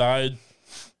 anyone died?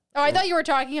 Oh, I thought you were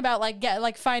talking about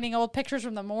finding old pictures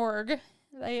from the morgue.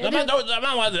 I'm not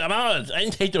allowed to, I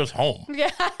didn't take those home. Yeah.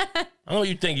 I don't know what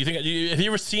you think. Have you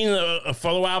ever seen a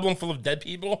photo album full of dead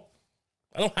people?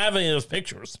 I don't have any of those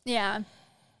pictures. Yeah.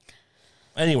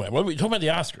 Anyway, what are we talking about the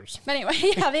Oscars? Anyway,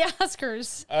 yeah, the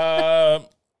Oscars.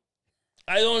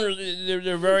 I don't.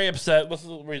 They're very upset. Let's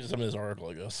read some of this article,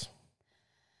 I guess.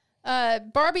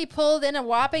 Barbie pulled in a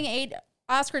whopping 8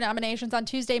 Oscar nominations on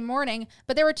Tuesday morning,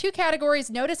 but there were 2 categories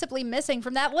noticeably missing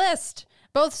from that list.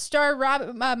 Both star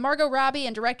Margot Robbie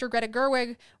and director Greta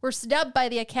Gerwig were snubbed by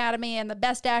the Academy in the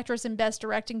Best Actress and Best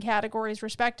Directing categories,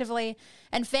 respectively,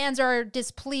 and fans are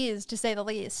displeased, to say the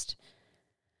least.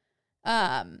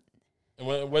 And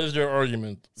what is their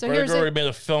argument? So Greta Gerwig made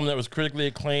a film that was critically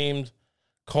acclaimed,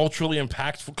 culturally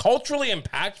impactful. Culturally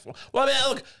impactful. Well, I mean,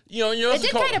 look, you know it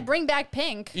did kind of bring back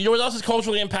Pink. You know what else is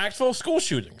culturally impactful? School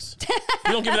shootings.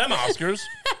 You don't give them Oscars.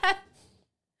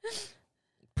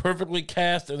 Perfectly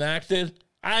cast and acted.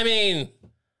 I mean,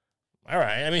 all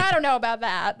right. I mean, I don't know about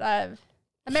that.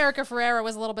 America Ferrera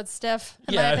was a little bit stiff,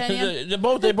 in my opinion.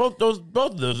 Both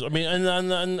of those. I mean,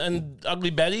 and Ugly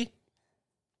Betty.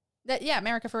 Yeah,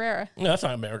 America Ferrera. No, that's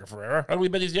not America Ferrera. Ugly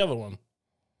Betty's the other one.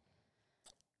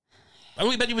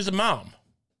 Ugly Betty was the mom.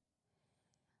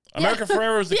 America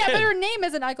Ferrera was the kid. Yeah, but her name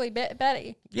isn't Ugly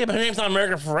Betty. Yeah, but her name's not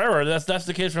America Ferrera. That's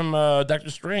the kid from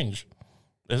Doctor Strange,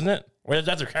 isn't it? Wait,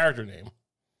 that's her character name.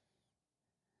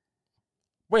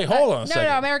 Wait, hold on a second.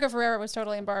 No, America Ferrera was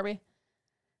totally in Barbie.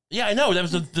 Yeah, I know. That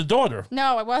was the daughter.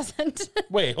 No, it wasn't.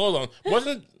 Wait, hold on.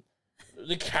 Wasn't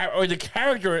the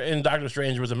character in Doctor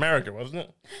Strange was America, wasn't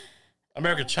it?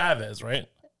 America Chavez, right?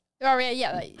 Oh,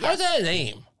 yeah. How's that a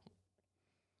name?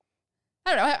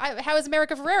 I don't know. How is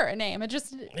America Ferrera a name? It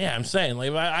just... Yeah, I'm saying.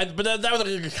 But that was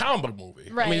like a comic book movie.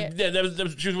 Right. I mean, that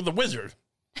was, she was with the wizard.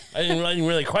 I didn't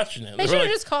really question it. They should have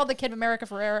just called the kid America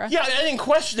Ferrera. Yeah, I didn't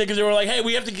question it because they were like, "Hey,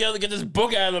 we have to get this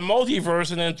book out of the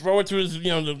multiverse and then throw it to his,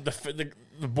 the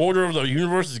border of the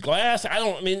universe is glass."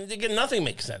 Nothing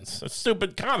makes sense. It's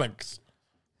stupid comics.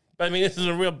 But I mean, this is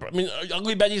a real. I mean,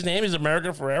 Ugly Betty's name is America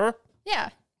Ferrera. Yeah,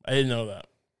 I didn't know that.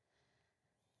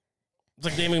 It's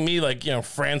like naming me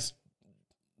France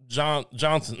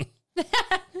Johnson,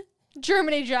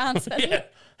 Germany Johnson. Yeah.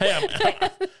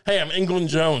 I'm England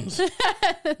Jones.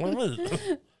 What was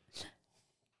it?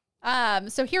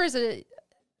 So here's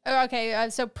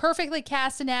so perfectly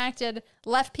cast and acted,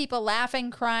 left people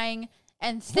laughing, crying,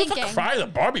 and thinking. Who cried at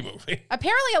the Barbie movie?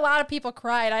 Apparently, a lot of people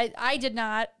cried. I did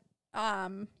not.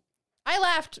 I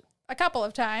laughed a couple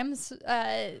of times.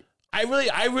 The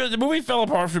movie fell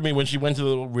apart for me when she went to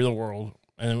the real world,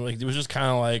 and it was just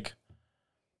kind of like.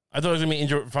 I thought it was gonna be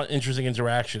interesting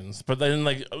interactions, but then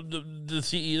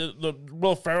the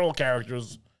Will Ferrell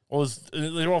characters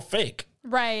they're all fake.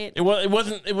 Right. It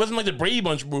wasn't like the Brady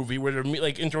Bunch movie where they're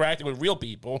interacting with real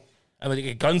people and they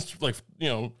get guns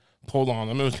pulled on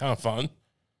them. It was kind of fun,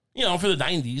 for the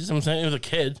 90s. I'm saying it was a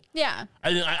kid. Yeah.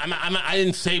 I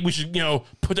didn't say we should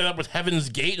put that up with Heaven's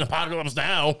Gate and Apocalypse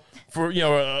Now for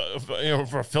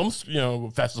for a film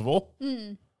festival.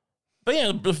 Mm.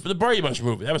 But the Brady Bunch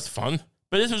movie that was fun.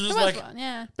 But this was just fun,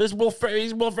 yeah. This Will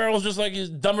Ferrell's just he's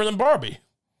dumber than Barbie,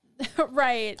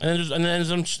 right? And then it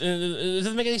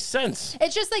doesn't make any sense.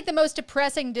 It's just the most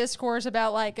depressing discourse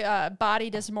about body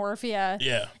dysmorphia.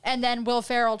 Yeah, and then Will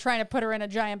Ferrell trying to put her in a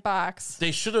giant box.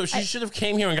 She should have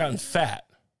came here and gotten fat.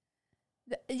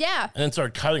 Yeah, and then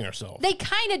started cutting herself. They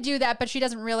kind of do that, but she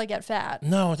doesn't really get fat.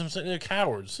 No, I'm saying they're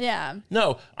cowards. Yeah.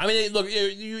 No, I mean look,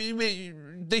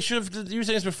 they should have. You were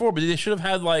saying this before, but they should have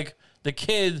had the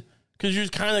kid. Because you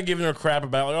was kind of giving her crap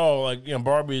about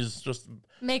Barbie's just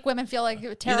make women feel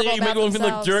terrible. You make women feel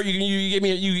like dirt.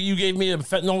 You gave me a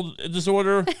fentanyl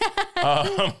disorder.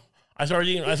 I started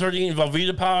eating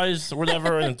Velveeta pies or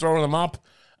whatever and throwing them up.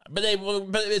 But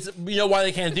it's why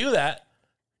they can't do that.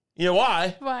 You know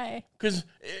why? Why? Because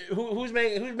who's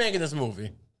making this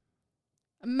movie?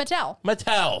 Mattel. How's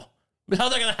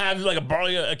that gonna have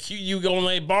a cute you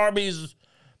going Barbie's?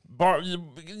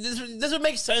 This would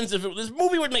make sense this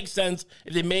movie would make sense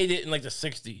if they made it in the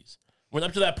 60s. When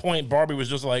up to that point, Barbie was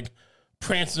just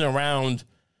prancing around,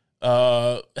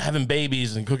 having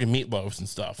babies and cooking meatloafs and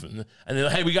stuff. And they're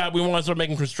like, hey, we want to start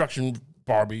making construction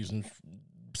Barbies and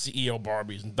CEO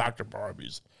Barbies and Dr.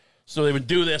 Barbies. So they would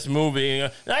do this movie.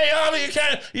 Hey, you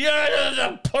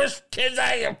can't push kids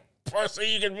out of your pussy.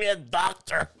 You can be a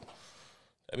doctor.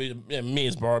 I mean, me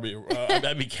as Barbie.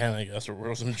 I'd be Ken, I guess,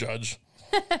 or some judge.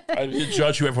 I'd be the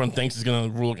judge who everyone thinks is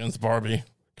going to rule against Barbie.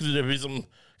 Because there'd be some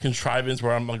contrivance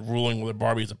where I'm ruling whether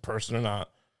Barbie is a person or not.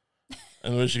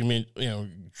 And then she can be,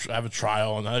 have a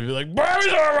trial, and I'd be like,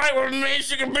 Barbie's all right with me.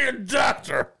 She can be a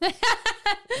doctor.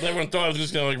 Everyone thought I was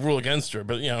just going to rule against her,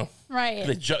 but, right.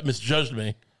 They misjudged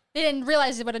me. They didn't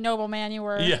realize what a noble man you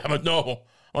were. Yeah, I'm a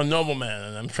noble man,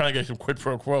 and I'm trying to get some quid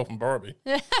pro quo from Barbie.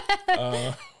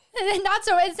 It's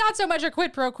not so much a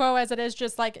quid pro quo as it is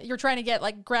just like you're trying to get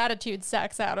like gratitude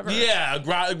sex out of her. Yeah,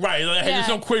 right. Like, hey, there's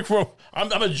no quid pro.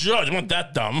 I'm a judge. I'm not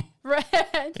that dumb. Right.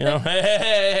 You know,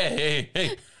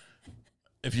 hey.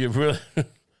 If you're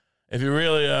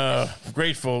really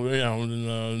grateful, you know,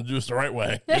 then, do this the right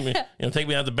way. Take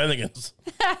me out to Bennigan's.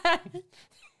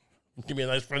 Give me a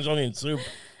nice French onion soup,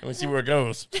 and we see where it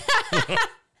goes.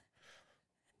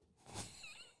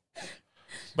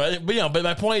 But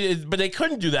my point is, but they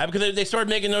couldn't do that because they started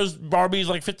making those Barbies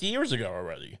like 50 years ago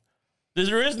already.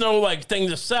 There is no like thing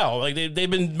to sell. Like they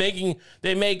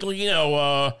make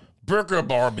Burger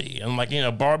Barbie and like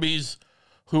Barbies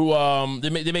who they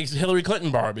make Hillary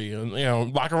Clinton Barbie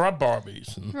and lock her up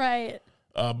Barbies and, right.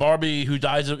 Barbie who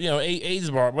dies of AIDS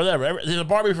Barbie, whatever. There's a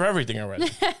Barbie for everything already.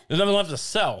 There's nothing left to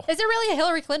sell. Is there really a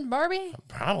Hillary Clinton Barbie?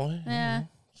 Probably. Yeah.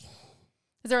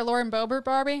 Is there a Lauren Boebert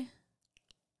Barbie?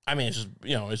 I mean,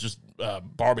 it's just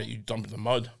Barbie you dump in the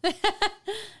mud.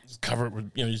 Just cover it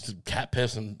with just cat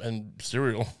piss and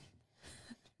cereal.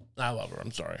 I love her.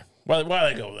 I'm sorry. Why did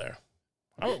I go there?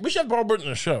 We should have Barbie in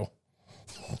the show.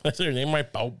 That's her name,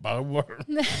 right? Barbie.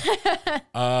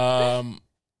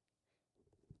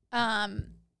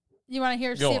 You want to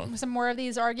hear some more of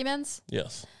these arguments?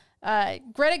 Yes.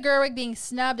 Greta Gerwig being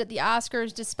snubbed at the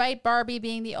Oscars despite Barbie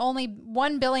being the only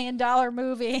 $1 billion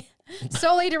movie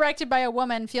solely directed by a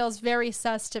woman feels very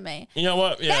sus to me. You know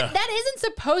what? Yeah. That isn't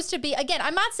supposed to be, again,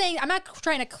 I'm not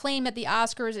trying to claim that the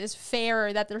Oscars is fair,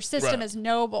 or that their system is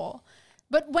noble.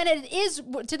 But when it is,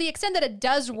 to the extent that it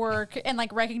does work and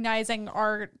like recognizing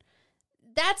art,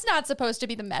 that's not supposed to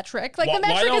be the metric. Like the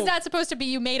metric is not supposed to be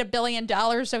you made $1 billion,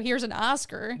 so here's an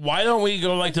Oscar. Why don't we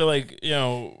go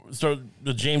start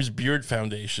the James Beard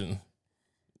Foundation?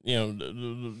 They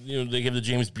give the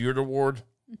James Beard Award,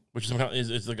 which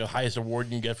is like the highest award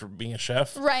you can get for being a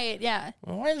chef. Right, yeah.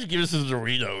 Well, why did you give us the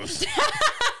Doritos?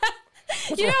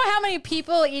 You know how many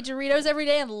people eat Doritos every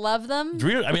day and love them?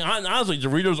 Doritos, I mean, honestly,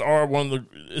 Doritos are one of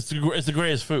it's the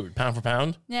greatest food, pound for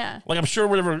pound. Yeah. Like I'm sure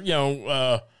whatever,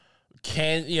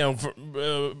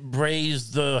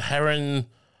 braised heron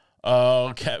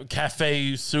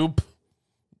cafe soup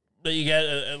that you get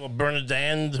at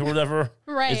Bernardin or whatever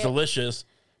right. is delicious.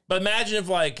 But imagine if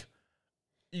like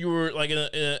you were like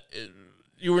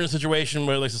you were in a situation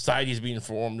where like society is being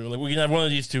formed, and like we can have one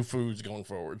of these two foods going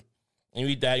forward. And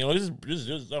you eat that, this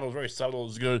is very subtle,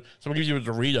 it's good. Someone gives you a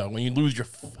Dorito when you lose your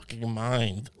fucking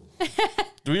mind.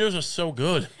 Doritos are so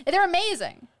good. They're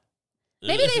amazing.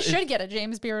 Maybe they should get a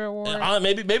James Beard Award.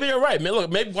 Maybe they're right. Look,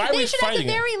 why are we fighting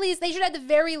it? They should at the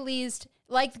very least,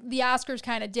 like the Oscars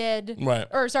kind of did, right?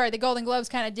 Or sorry, the Golden Globes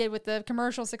kind of did with the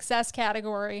commercial success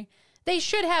category. They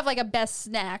should have like a best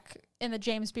snack in the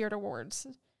James Beard Awards.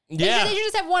 Yeah, they should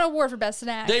just have one award for best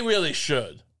snack. They really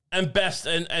should. And best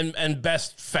and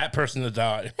best fat person to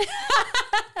die.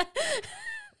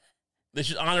 They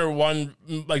should honor one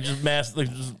like just mass like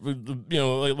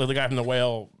the guy from The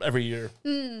Whale every year.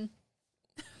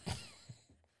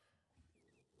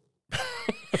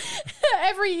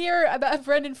 Every year,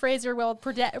 Brendan Fraser will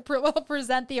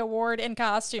present the award in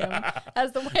costume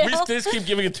as the Whale. We just keep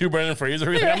giving it to Brendan Fraser.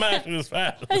 He's like, I'm actually this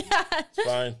fat. Yeah. It's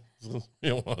fine.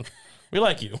 We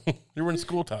like you. You were in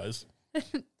school ties.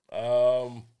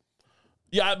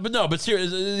 Yeah, but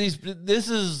seriously, this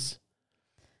is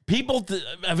people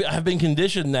have been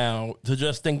conditioned now to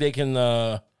just think they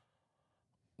can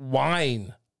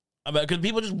whine about, because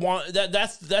people just want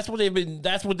that's what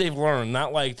they've learned,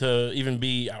 not like to even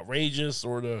be outrageous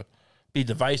or to be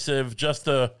divisive, just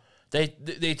they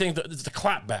think that it's the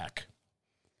clap back.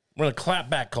 We're in a clap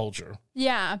back culture.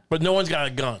 Yeah, but no one's got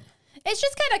a gun. It's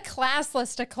just kind of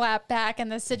classless to clap back in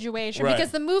this situation, right? Because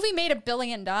the movie made $1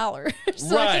 billion.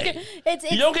 So right.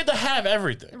 You don't get to have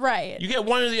everything. Right. You get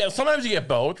one of the other. Sometimes you get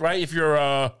both, right? If you're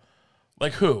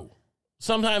like who?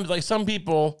 Sometimes like some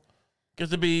people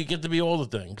get to be all the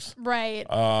things. Right.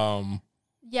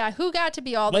 Yeah, who got to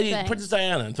be all the things? Princess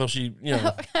Diana until she,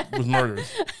 was murdered.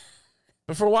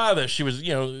 But for a while there, she was,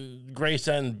 grace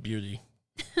and beauty.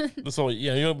 This whole,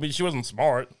 she wasn't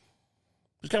smart. She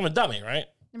was kind of a dummy, right?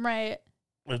 Right.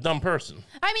 A dumb person.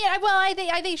 I mean,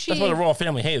 I think she... That's why the royal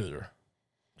family hated her.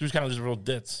 She was kind of just real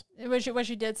ditz. Was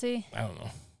she ditzy? I don't know.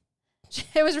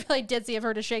 It was really ditzy of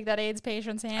her to shake that AIDS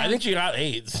patient's hand. I think she got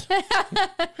AIDS.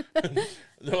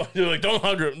 They're like, don't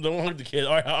hug her. Don't hug the kid.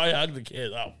 I hugged the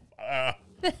kid.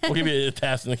 We'll give you a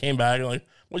test. And they came back and like,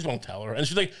 we just won't tell her. And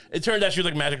she's like, it turned out she was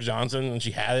like Magic Johnson and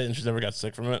she had it and she never got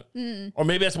sick from it. Or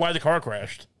maybe that's why the car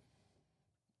crashed.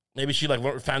 Maybe she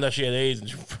like found out she had AIDS and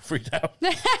she freaked out.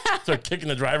 Started kicking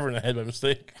the driver in the head by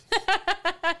mistake.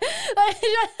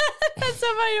 That's so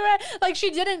funny. Like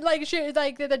she didn't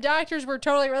the doctors were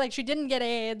totally like she didn't get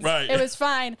AIDS. Right. It was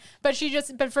fine. But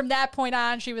from that point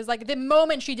on, she was like the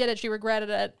moment she did it, she regretted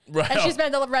it. Right. And she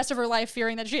spent the rest of her life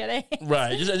fearing that she had AIDS.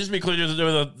 Right. Just to be clear, there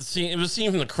was a scene. It was a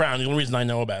scene from The Crown. The only reason I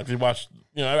know about it. We watched.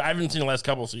 I haven't seen the last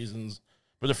couple seasons,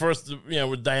 but the first,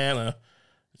 with Diana,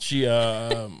 she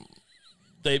went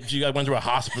to a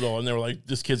hospital and they were like,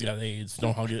 "This kid's got AIDS.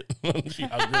 Don't hug it." She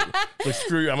hugged it. Like,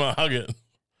 screw you, I'm gonna hug it.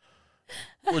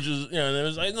 Which is, it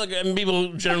was like,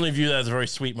 people generally view that as a very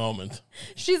sweet moment.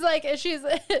 She has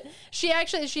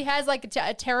like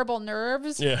terrible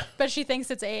nerves. Yeah. But she thinks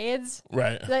it's AIDS.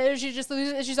 Right.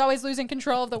 She's always losing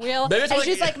control of the wheel. And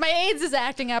she's like, my AIDS is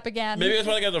acting up again. Maybe that's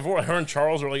why they got divorced. Her and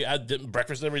Charles were like at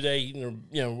breakfast every day, eating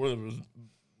whatever it was,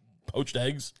 poached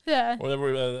eggs. Yeah.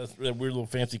 Whatever, that weird little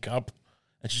fancy cup.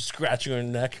 And she's scratching her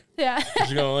neck. Yeah.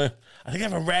 She's going, I think I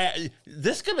have a rat.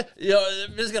 This could be,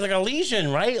 this got like a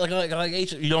lesion, right? You don't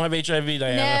have HIV,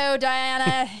 Diana. No,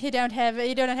 Diana, you don't have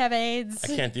AIDS. I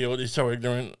can't deal with it. He's so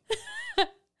ignorant.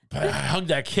 But I hugged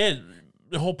that kid.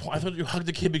 The whole point, I thought you hugged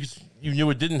the kid because you knew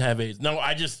it didn't have AIDS. No,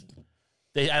 I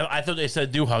thought they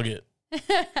said do hug it.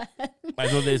 I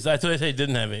thought they said it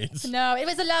didn't have AIDS. No, it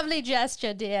was a lovely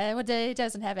gesture, dear. It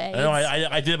doesn't have AIDS. No,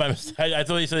 I did by mistake. I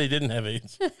thought they said they didn't have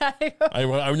AIDS.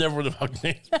 I never would have hugged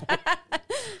AIDS.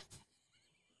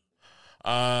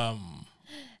 No,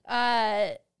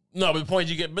 but the point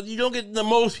you don't get.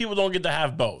 Most people don't get to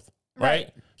have both, right?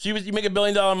 So you make $1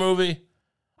 billion movie.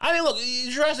 I mean, look,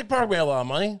 Jurassic Park made a lot of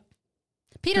money.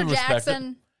 Peter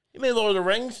Jackson. He made Lord of the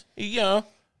Rings.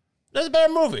 That's a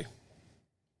bad movie.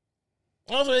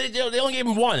 Also, they only gave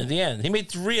him one at the end. He made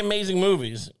 3 amazing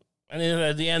movies. And then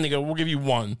at the end, they go, we'll give you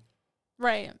 1.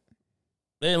 Right.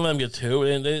 They didn't let him get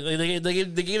 2.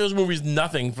 They gave those movies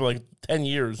nothing for like 10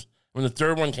 years. When the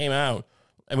 3rd one came out,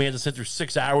 and we had to sit through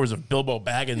 6 hours of Bilbo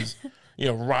Baggins,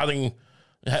 rotting,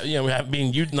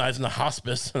 being euthanized in the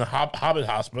hospice, in the Hobbit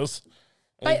hospice.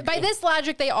 By this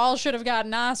logic, they all should have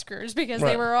gotten Oscars because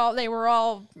they all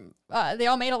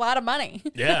made a lot of money.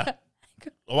 Yeah.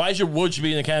 Elijah Wood should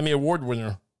be an Academy Award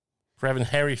winner for having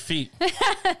hairy feet.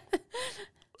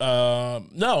 No,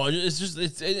 it's just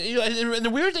and the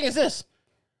weird thing is this: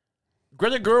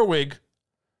 Greta Gerwig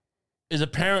is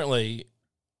apparently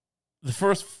the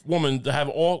first woman to have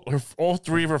all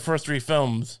 3 of her first 3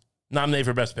 films nominated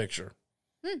for Best Picture.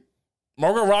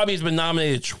 Margot Robbie's been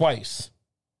nominated twice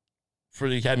for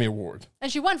the Academy Award,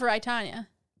 and she won for I, Tonya.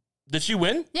 Did she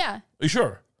win? Yeah. Are you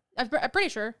sure? I'm pretty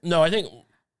sure. No, I think.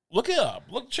 Look it up.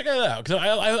 Check it out. Because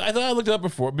I thought I looked it up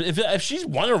before. But if she's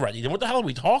won already, then what the hell are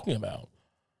we talking about?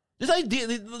 This idea,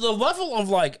 the level of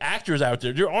like actors out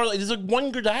there, there's like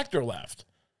one good actor left,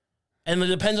 and it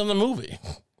depends on the movie.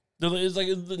 It's like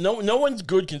no one's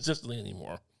good consistently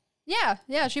anymore. Yeah.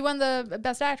 She won the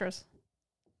Best Actress.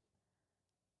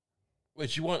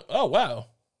 Wait, she won? Oh wow.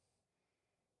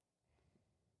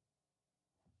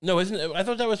 No, isn't it? I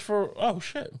thought that was for. Oh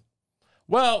shit.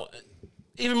 Well.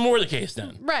 Even more the case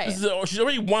then, right? She's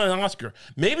already won an Oscar.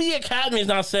 Maybe the Academy is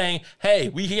not saying, "Hey,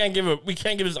 we can't give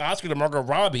this Oscar to Margot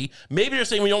Robbie." Maybe they're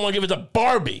saying we don't want to give it to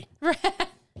Barbie, right?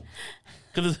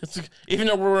 Because even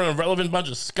though we're an irrelevant bunch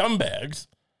of scumbags.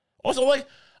 Also, like,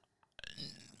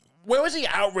 where was the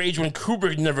outrage when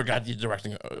Kubrick never got the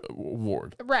directing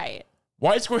award? Right.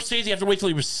 Why did Scorsese have to wait till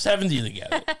he was 70 to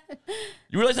get it?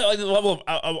 You realize that, like, the level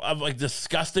of like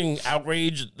disgusting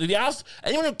outrage.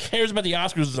 Anyone who cares about the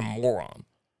Oscars is a moron.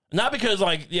 Not because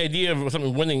like the idea of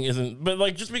something winning isn't, but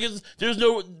like just because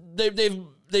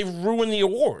they've ruined the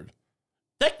award.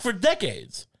 For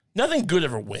decades, nothing good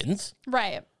ever wins.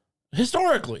 Right.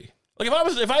 Historically, like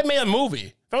if I made a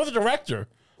movie, if I was a director,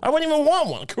 I wouldn't even want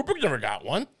one. Kubrick never got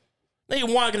one. Now you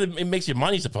want it because it makes you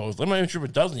money, supposedly. I'm not even sure if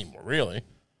it does anymore, really.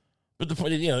 But the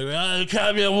point is,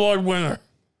 Academy Award winner.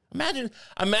 Imagine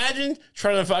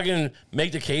trying to fucking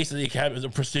make the case that the Academy is a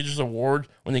prestigious award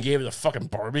when they gave it to fucking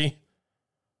Barbie.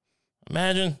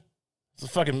 Imagine. It's a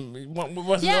fucking,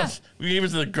 what's it? We gave it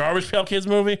to the Garbage Pail Kids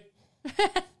movie?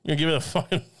 You give it a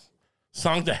fucking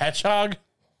Sonic the Hedgehog?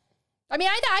 I mean,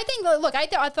 I think, look, I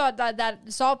thought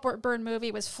that Saltburn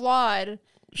movie was flawed.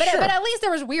 But, sure. But at least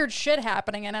there was weird shit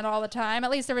happening in it all the time.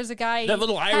 At least there was a guy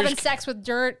having sex with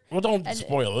dirt. Well, don't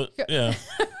spoil it. Yeah.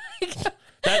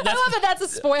 I love that that's a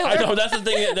spoiler. I know, that's the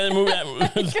thing.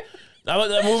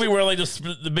 That movie where like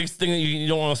the big thing that you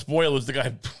don't want to spoil is the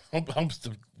guy humps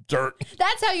the dirt.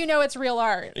 That's how you know it's real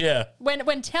art. Yeah.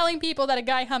 When telling people that a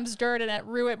guy humps dirt and it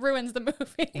ruins the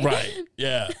movie. Right.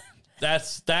 Yeah.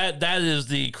 That is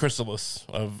the chrysalis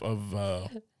of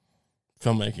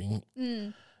filmmaking.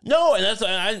 No, and that's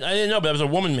I didn't know, but that was a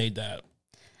woman made that.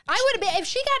 I would have been, if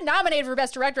she got nominated for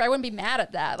Best Director, I wouldn't be mad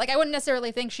at that. Like, I wouldn't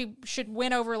necessarily think she should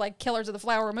win over, like, Killers of the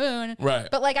Flower Moon. Right.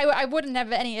 But, like, I wouldn't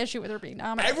have any issue with her being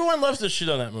nominated. Everyone loves this shit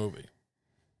on that movie.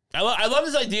 I love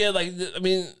this idea. Like, I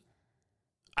mean,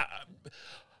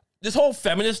 this whole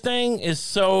feminist thing is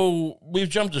so... We've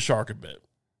jumped the shark a bit.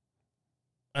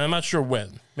 And I'm not sure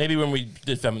when. Maybe when we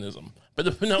did feminism.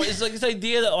 But no, it's like this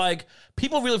idea that, like,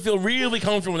 people really feel really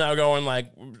comfortable now going,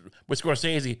 like, with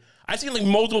Scorsese. I've seen, like,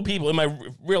 multiple people in my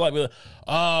real life be like,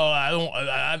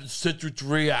 I have to sit through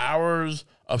 3 hours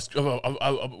of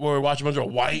where we watch a bunch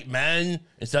of white men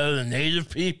instead of the native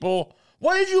people.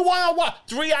 What did you want to watch?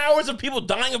 3 hours of people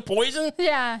dying of poison?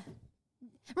 Yeah.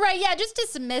 Right, yeah, just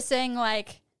dismissing,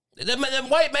 like... The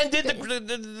white men did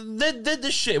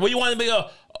the shit. What do you want to be? Oh,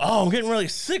 I'm getting really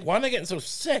sick. Why am I getting so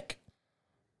sick?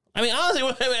 I mean, honestly,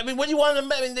 what do you want to?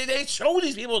 I mean, they show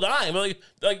these people dying, but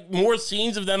like more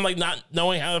scenes of them like not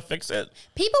knowing how to fix it.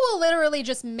 People will literally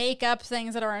just make up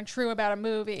things that aren't true about a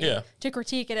movie to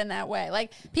critique it in that way.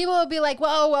 Like people will be like,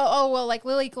 well, like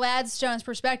Lily Gladstone's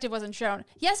perspective wasn't shown.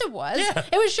 Yes, it was. Yeah.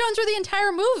 It was shown through the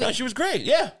entire movie. No, she was great.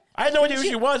 Yeah. I had no idea who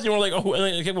she was. You were like, oh, and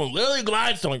they kept going, Lily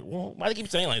Gladstone. Like, well, why do they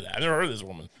keep saying like that? I've never heard of this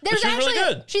woman. She's really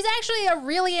good. She's actually a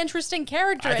really interesting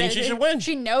character. I think she should win.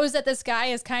 She knows that this guy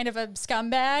is kind of a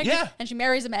scumbag. Yeah. And she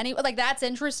marries him anyway. Like, that's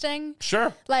interesting.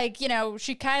 Sure. Like, you know,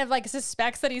 she kind of like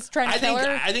suspects that he's trying to kill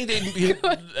her. I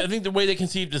think the way they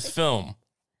conceived this film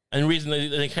and the reason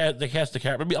they cast the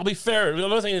character, I'll be fair. The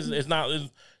other thing is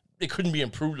it couldn't be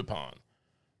improved upon.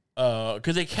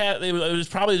 Because it was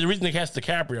probably the reason they cast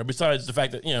DiCaprio, besides the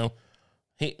fact that, you know,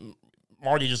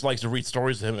 Marty just likes to read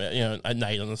stories to him, you know, at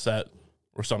night on the set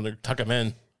or something, tuck him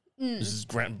in. This is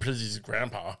his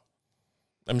grandpa.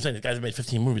 I'm saying the guys have made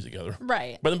 15 movies together.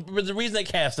 Right. But the reason they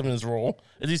cast him in this role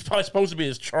is he's probably supposed to be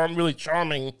this really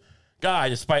charming guy,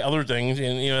 despite other things.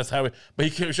 And, you know, that's how but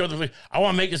he shows up like, I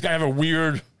want to make this guy have a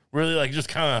weird, really, like, just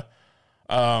kind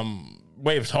of,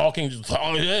 way of talking, just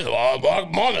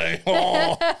about money.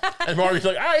 And Marty's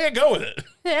like, yeah, go with it.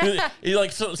 Yeah. He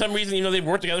like, for some reason, you know, they've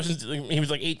worked together since he was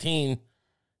like 18.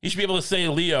 He should be able to say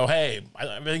to Leo, hey,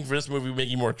 I think for this movie, we make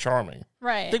you more charming.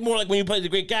 Right. Think more like when you played The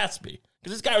Great Gatsby.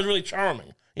 Because this guy was really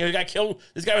charming. You know, he got killed.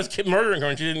 This guy was murdering her,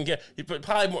 and she didn't get. He put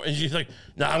probably more. And she's like,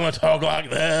 "No, I'm gonna talk like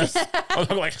this. I'm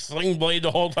talking like Sling Blade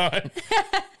the whole time."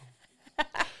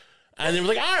 And they were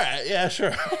like, "All right, yeah,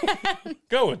 sure,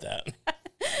 go with that."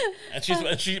 And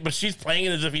she's playing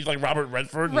it as if he's like Robert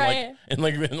Redford, right? And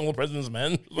like in All the President's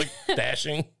Men, like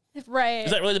dashing. Right.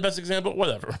 Is that really the best example?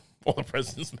 Whatever. All the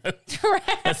President's Men.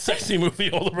 Right. That sexy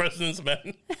movie, All the President's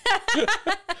Men.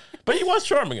 But he was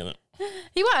charming in it.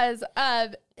 He was.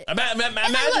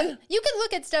 Imagine you can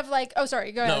look at stuff like. Oh,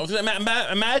 sorry. Go ahead. No,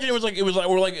 imagine it was like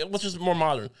we're like let's just more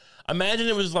modern. Imagine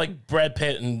it was like Brad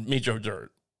Pitt and Meet Joe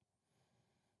Dirt,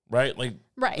 right? Like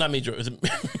right. Not Meet Joe. Is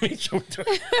it Meet Joe Dirt?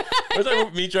 Was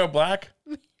that Meet Joe Black?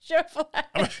 Meet Joe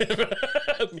Black.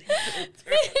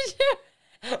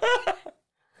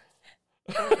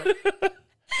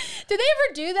 Did they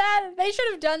ever do that? They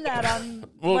should have done that on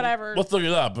whatever. Let's look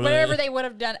it up. Whatever they would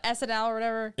have done, SNL or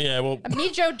whatever. Yeah, well,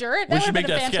 Meet Joe Dirt. We should make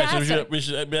that fantastic. sketch. We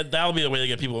should. That'll be the way to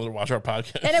get people to watch our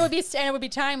podcast. And it would be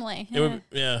timely.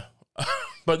 Yeah.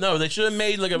 But no, they should have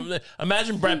made like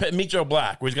imagine Brad Pitt, Meet Joe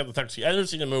Black, where he's got the tuxedo. I've never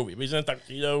seen the movie, but he's in a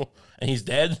tuxedo and he's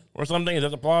dead or something. Is that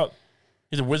the plot?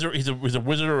 He's a wizard. He's a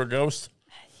wizard or a ghost.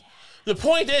 Yeah. The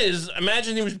point is,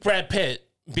 imagine he was Brad Pitt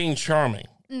being charming.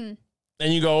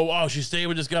 And you go, oh, she stayed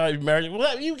with this guy, married.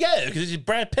 Well, you get it because he's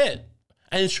Brad Pitt,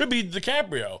 and it should be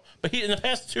DiCaprio. But in the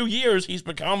past 2 years, he's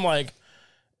become like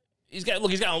he's kind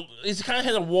of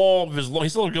hit a wall of his.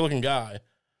 He's still a good-looking guy,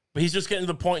 but he's just getting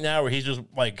to the point now where he's just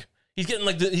like he's getting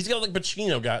like he's got like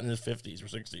Pacino got in his 50s or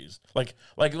 60s, like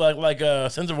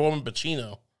Sense of a Woman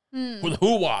Pacino with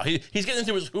hoo-wah. He's getting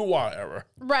into his hoo-wah era,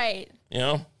 right? You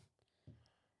know.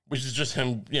 Which is just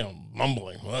him, you know,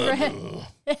 mumbling. Right.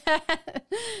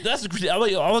 That's the critique. I'll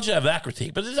let you have that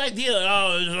critique. But this idea,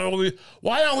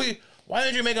 why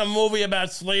don't you make a movie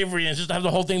about slavery and just have the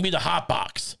whole thing be the hot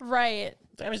box? Right.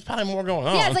 There's probably more going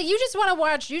on. Yeah, it's like you just want to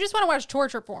watch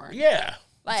torture porn. Yeah.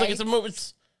 It's a movie.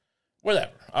 It's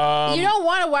whatever. You don't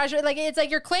want to watch it. Like it's like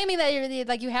you're claiming that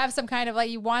you have some kind of like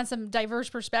you want some diverse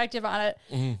perspective on it,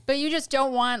 but you just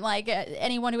don't want like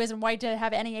anyone who isn't white to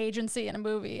have any agency in a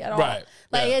movie at all. Right.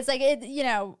 Like yeah. it's like it. You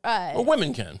know. Well,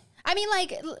 women can. I mean,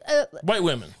 like white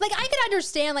women. Like I could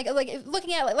understand, like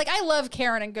looking at like I love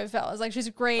Karen in Goodfellas. Like she's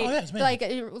great. Oh, yeah, like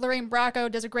Lorraine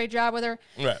Bracco does a great job with her.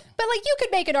 Right. But like you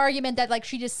could make an argument that like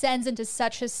she descends into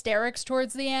such hysterics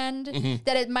towards the end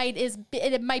that it might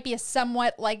be a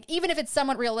somewhat like, even if it's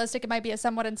somewhat realistic, it might be a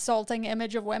somewhat insulting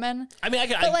image of women. I mean,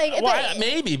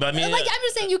 maybe, but I mean, like I'm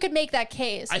just saying you could make that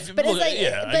case. But it's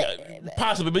like,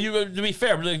 possibly. But to be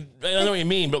fair, like, I know what you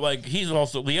mean. But like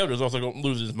Leota's also going to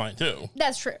lose his mind too.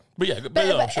 That's true. But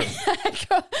yeah, sure.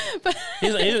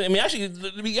 I mean, actually,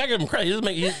 we gotta give him credit.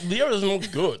 Leo doesn't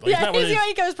look good. Like, yeah,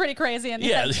 he goes pretty crazy.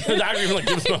 The doctor even like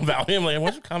gives him about him. Like,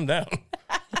 why don't you calm down?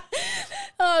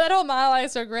 Oh, that whole monologue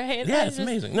is so great. Yeah, it's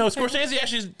amazing. No, Scorsese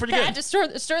actually is pretty good. Just stir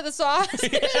the sauce. He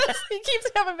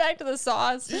keeps coming back to the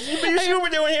sauce. But you see what we're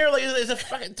doing here? Like, it's a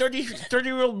fucking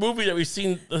 30-year-old movie that we've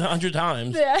seen 100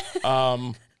 times. Yeah.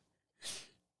 Try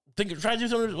to do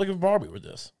something like a Barbie with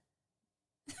this.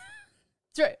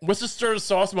 Right. What's the stir the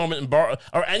sauce moment in or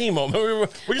any moment?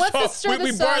 We brought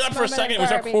it up for a second and we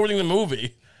start quoting the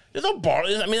movie. There's no bar.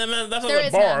 I mean, that's not a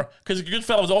bar because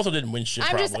Goodfellas also didn't win shit.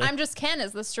 I'm just Ken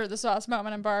is the stir the sauce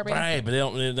moment in Barbie. Right, but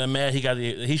they're mad he got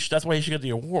that's why he should get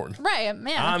the award. Right,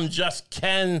 man. I'm just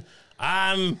Ken.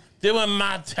 I'm doing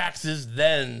my taxes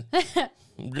then. I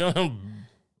don't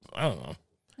know.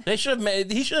 He should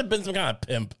have been some kind of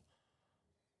pimp.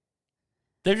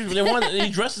 He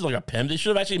dresses like a pimp. They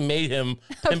should have actually made him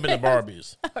pimping the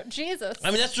Barbies. Oh, Jesus. I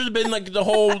mean, that should have been like the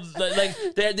whole, like,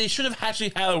 they should have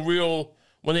actually had a real,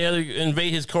 when they had to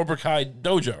invade his Cobra Kai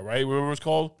dojo, right? Whatever it was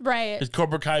called. Right. His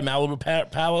Cobra Kai Malibu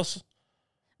Palace.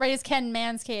 Right, his Ken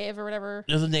Man's Cave or whatever.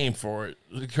 There's a name for it.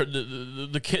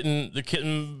 The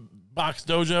kitten box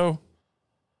dojo.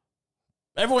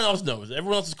 Everyone else knows.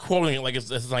 Everyone else is quoting it like it's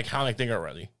an iconic thing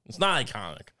already. It's not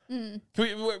iconic. I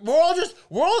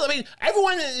mean,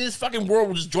 everyone in this fucking world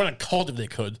would just join a cult if they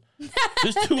could.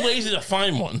 They're too lazy to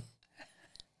find one.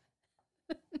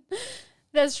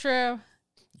 That's true.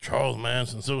 Charles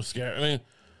Manson, so scary. I mean,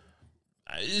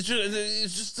 it's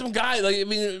just some guy. Like, I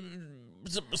mean,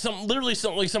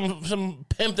 some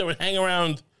pimp that would hang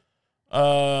around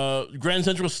Grand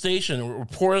Central Station or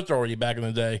Port Authority back in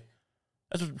the day.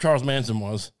 That's what Charles Manson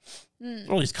was.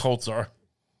 All these cults are.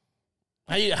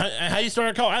 How do you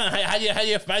start a cult? How do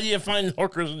you find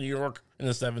hookers in New York in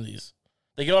the 70s?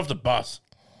 They get off the bus.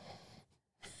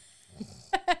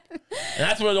 And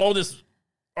that's what all this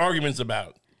argument's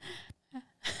about.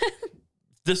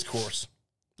 Discourse.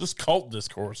 This cult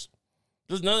discourse.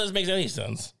 None of this makes any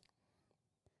sense.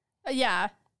 Yeah.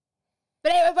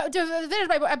 But to finish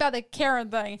about the Karen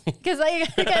thing, because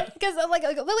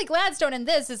Lily Gladstone in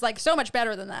this is like so much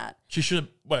better than that. She should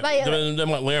have than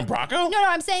what, Lorraine Bracco? No,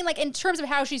 I'm saying like in terms of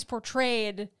how she's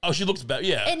portrayed. Oh, she looks better.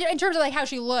 Yeah. In terms of like how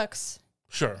she looks.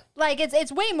 Sure. Like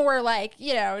it's way more like,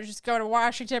 you know, just going to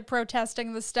Washington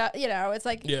protesting the stuff. You know, it's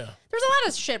like there's a lot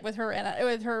of shit with her in it,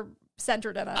 with her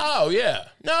centered in it. Oh yeah,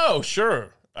 no,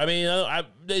 sure. I mean,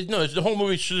 the whole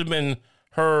movie should have been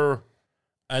her,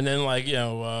 and then like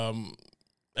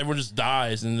everyone just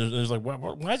dies, and there's like,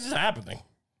 why is this happening?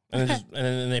 And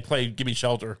then they play "Give Me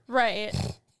Shelter." Right.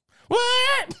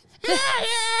 What?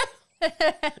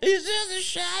 He's just a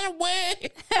shot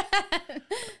away.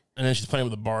 And then she's playing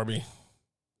with a Barbie.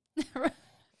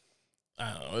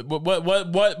 I don't know.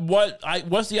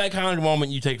 What's the iconic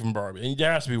moment you take from Barbie? And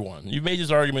there has to be one. You've made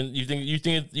this argument. You think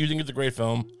it's a great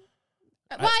film.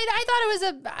 Well,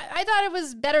 I thought it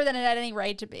was better than it had any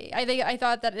right to be. I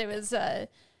thought that it was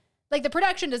like the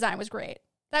production design was great.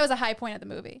 That was a high point of the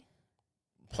movie.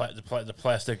 The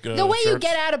plastic. The way shirts. you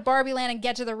get out of Barbie Land and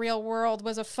get to the real world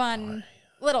was a fun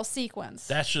little sequence.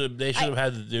 They should have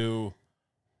had to do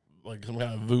like some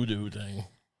kind of voodoo thing.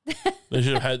 They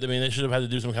should have had. I mean, they should have had to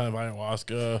do some kind of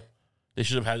ayahuasca. They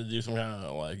should have had to do some kind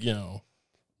of like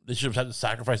They should have had to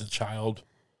sacrifice a child.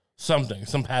 Some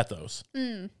pathos.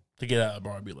 To get out of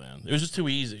Barbie Land. It was just too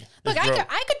easy. Look,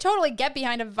 I could totally get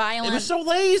behind a violent. It was so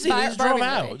lazy. They just drove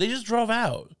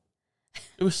out.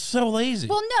 It was so lazy.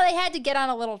 Well, no, they had to get on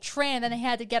a little train, then they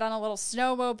had to get on a little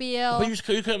snowmobile. But you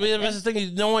could. That's the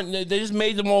thing. They just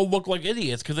made them all look like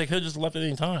idiots because they could have just left at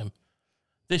any time.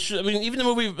 They should. I mean, even the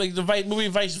movie, like the movie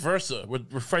Vice Versa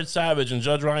with Fred Savage and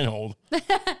Judge Reinhold.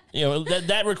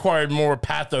 That required more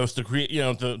pathos to create.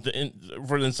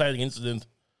 For an inciting incident.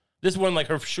 This one, like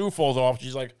her shoe falls off.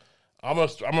 She's like, I'm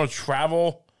gonna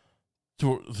travel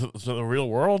to the real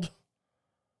world.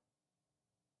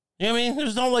 You know what I mean?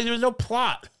 There's no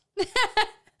plot. It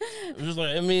was just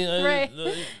like, right.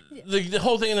 the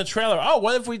whole thing in the trailer. Oh,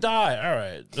 what if we die? All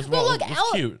right. That's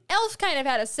cute. Elf kind of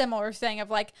had a similar thing of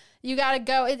like, you gotta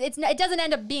go. It doesn't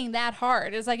end up being that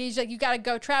hard. It's like you gotta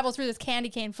go travel through this candy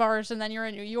cane forest and then you're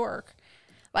in New York.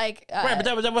 Like, right,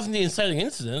 but that wasn't the inciting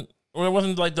incident, or it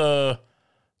wasn't like the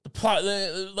plot.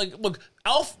 Like, look,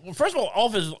 Elf. First of all,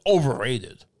 Elf is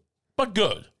overrated, but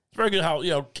good. It's very good.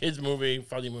 How kids movie,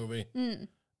 funny movie.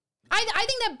 I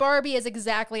think that Barbie is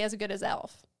exactly as good as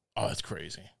Elf. Oh, that's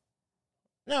crazy.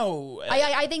 No,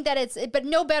 I think that but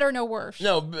no better, no worse.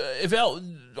 No, if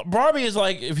Barbie is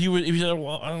like if you said,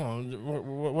 well, I don't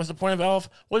know, what's the point of Elf?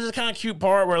 What's this kind of cute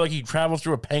part where like he travels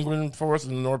through a penguin forest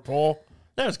in the North Pole?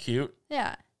 That was cute.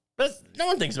 Yeah. But no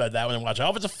one thinks about that when they watch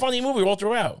Elf. It's a funny movie all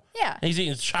throughout. Yeah. And he's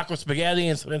eating chocolate spaghetti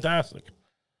and it's fantastic.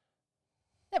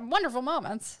 Yeah, wonderful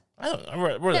moments. I don't know.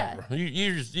 Whatever. Yeah.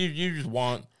 You just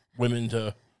want women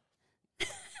to.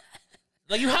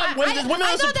 Like you have women.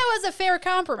 I thought that was a fair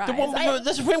compromise.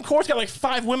 The Supreme Court's got like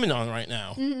 5 women on right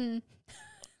now. Mm-hmm.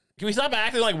 Can we stop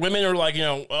acting like women are like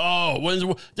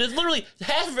there's literally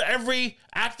half of every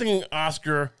acting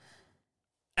Oscar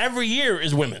every year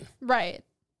is women. Right.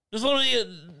 There's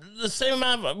literally the same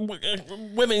amount of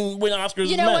women win Oscars.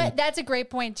 You know as men. what? That's a great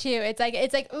point too. It's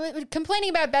like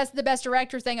complaining about the best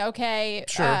director thing. Okay,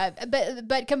 sure.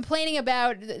 But complaining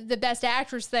about the best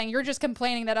actress thing, you're just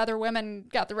complaining that other women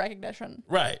got the recognition.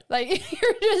 Right. Like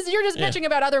you're just bitching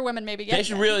about other women maybe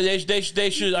getting. They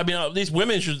should. I mean, these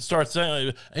women should start saying,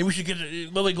 like, "Hey, we should get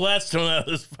Lily Gladstone out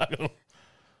of this fucking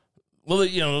Lily."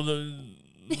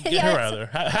 Get her out of there.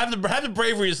 Have the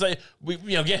bravery to say,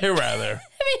 get her out of there.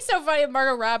 It'd be so funny if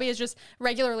Margot Robbie is just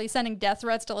regularly sending death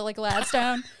threats to Lily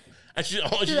Gladstone. And she's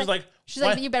like,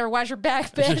 you better watch your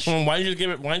back, bitch. Why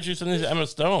didn't you send this to Emma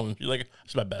Stone? She's like,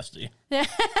 she's my bestie. Yeah.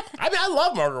 I mean, I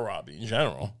love Margot Robbie in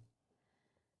general.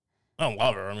 I don't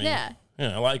love her. I mean, yeah,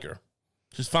 I like her.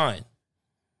 She's fine.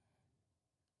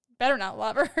 Better not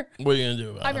love her. What are you gonna do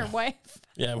about it? I'm your wife.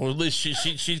 Yeah, well, at least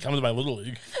she'd come to my little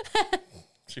league.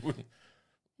 She wouldn't.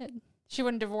 She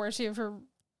wouldn't divorce you for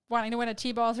wanting to win a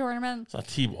T-ball tournament. It's not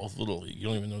T-ball, it's little league. You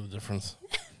don't even know the difference.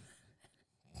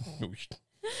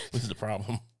 This is the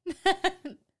problem.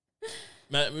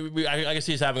 Man, I can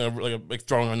see us having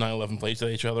throwing a 9/11 plates at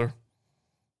each other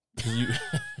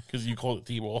because you called it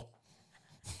T-ball.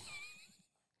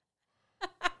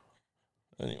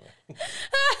 Anyway,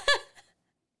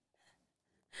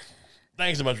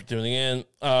 thanks so much for tuning in.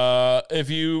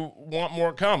 If you want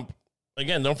more comp,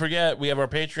 again, don't forget we have our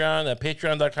Patreon at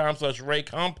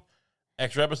patreon.com/RayComp.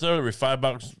 Extra episode every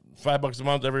 $5 a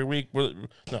month every week.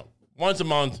 No, once a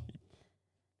month.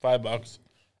 $5.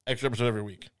 Extra episode every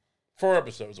week. 4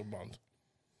 episodes a month.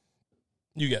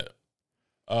 You get it.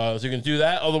 So you can do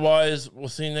that. Otherwise, we'll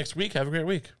see you next week. Have a great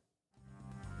week.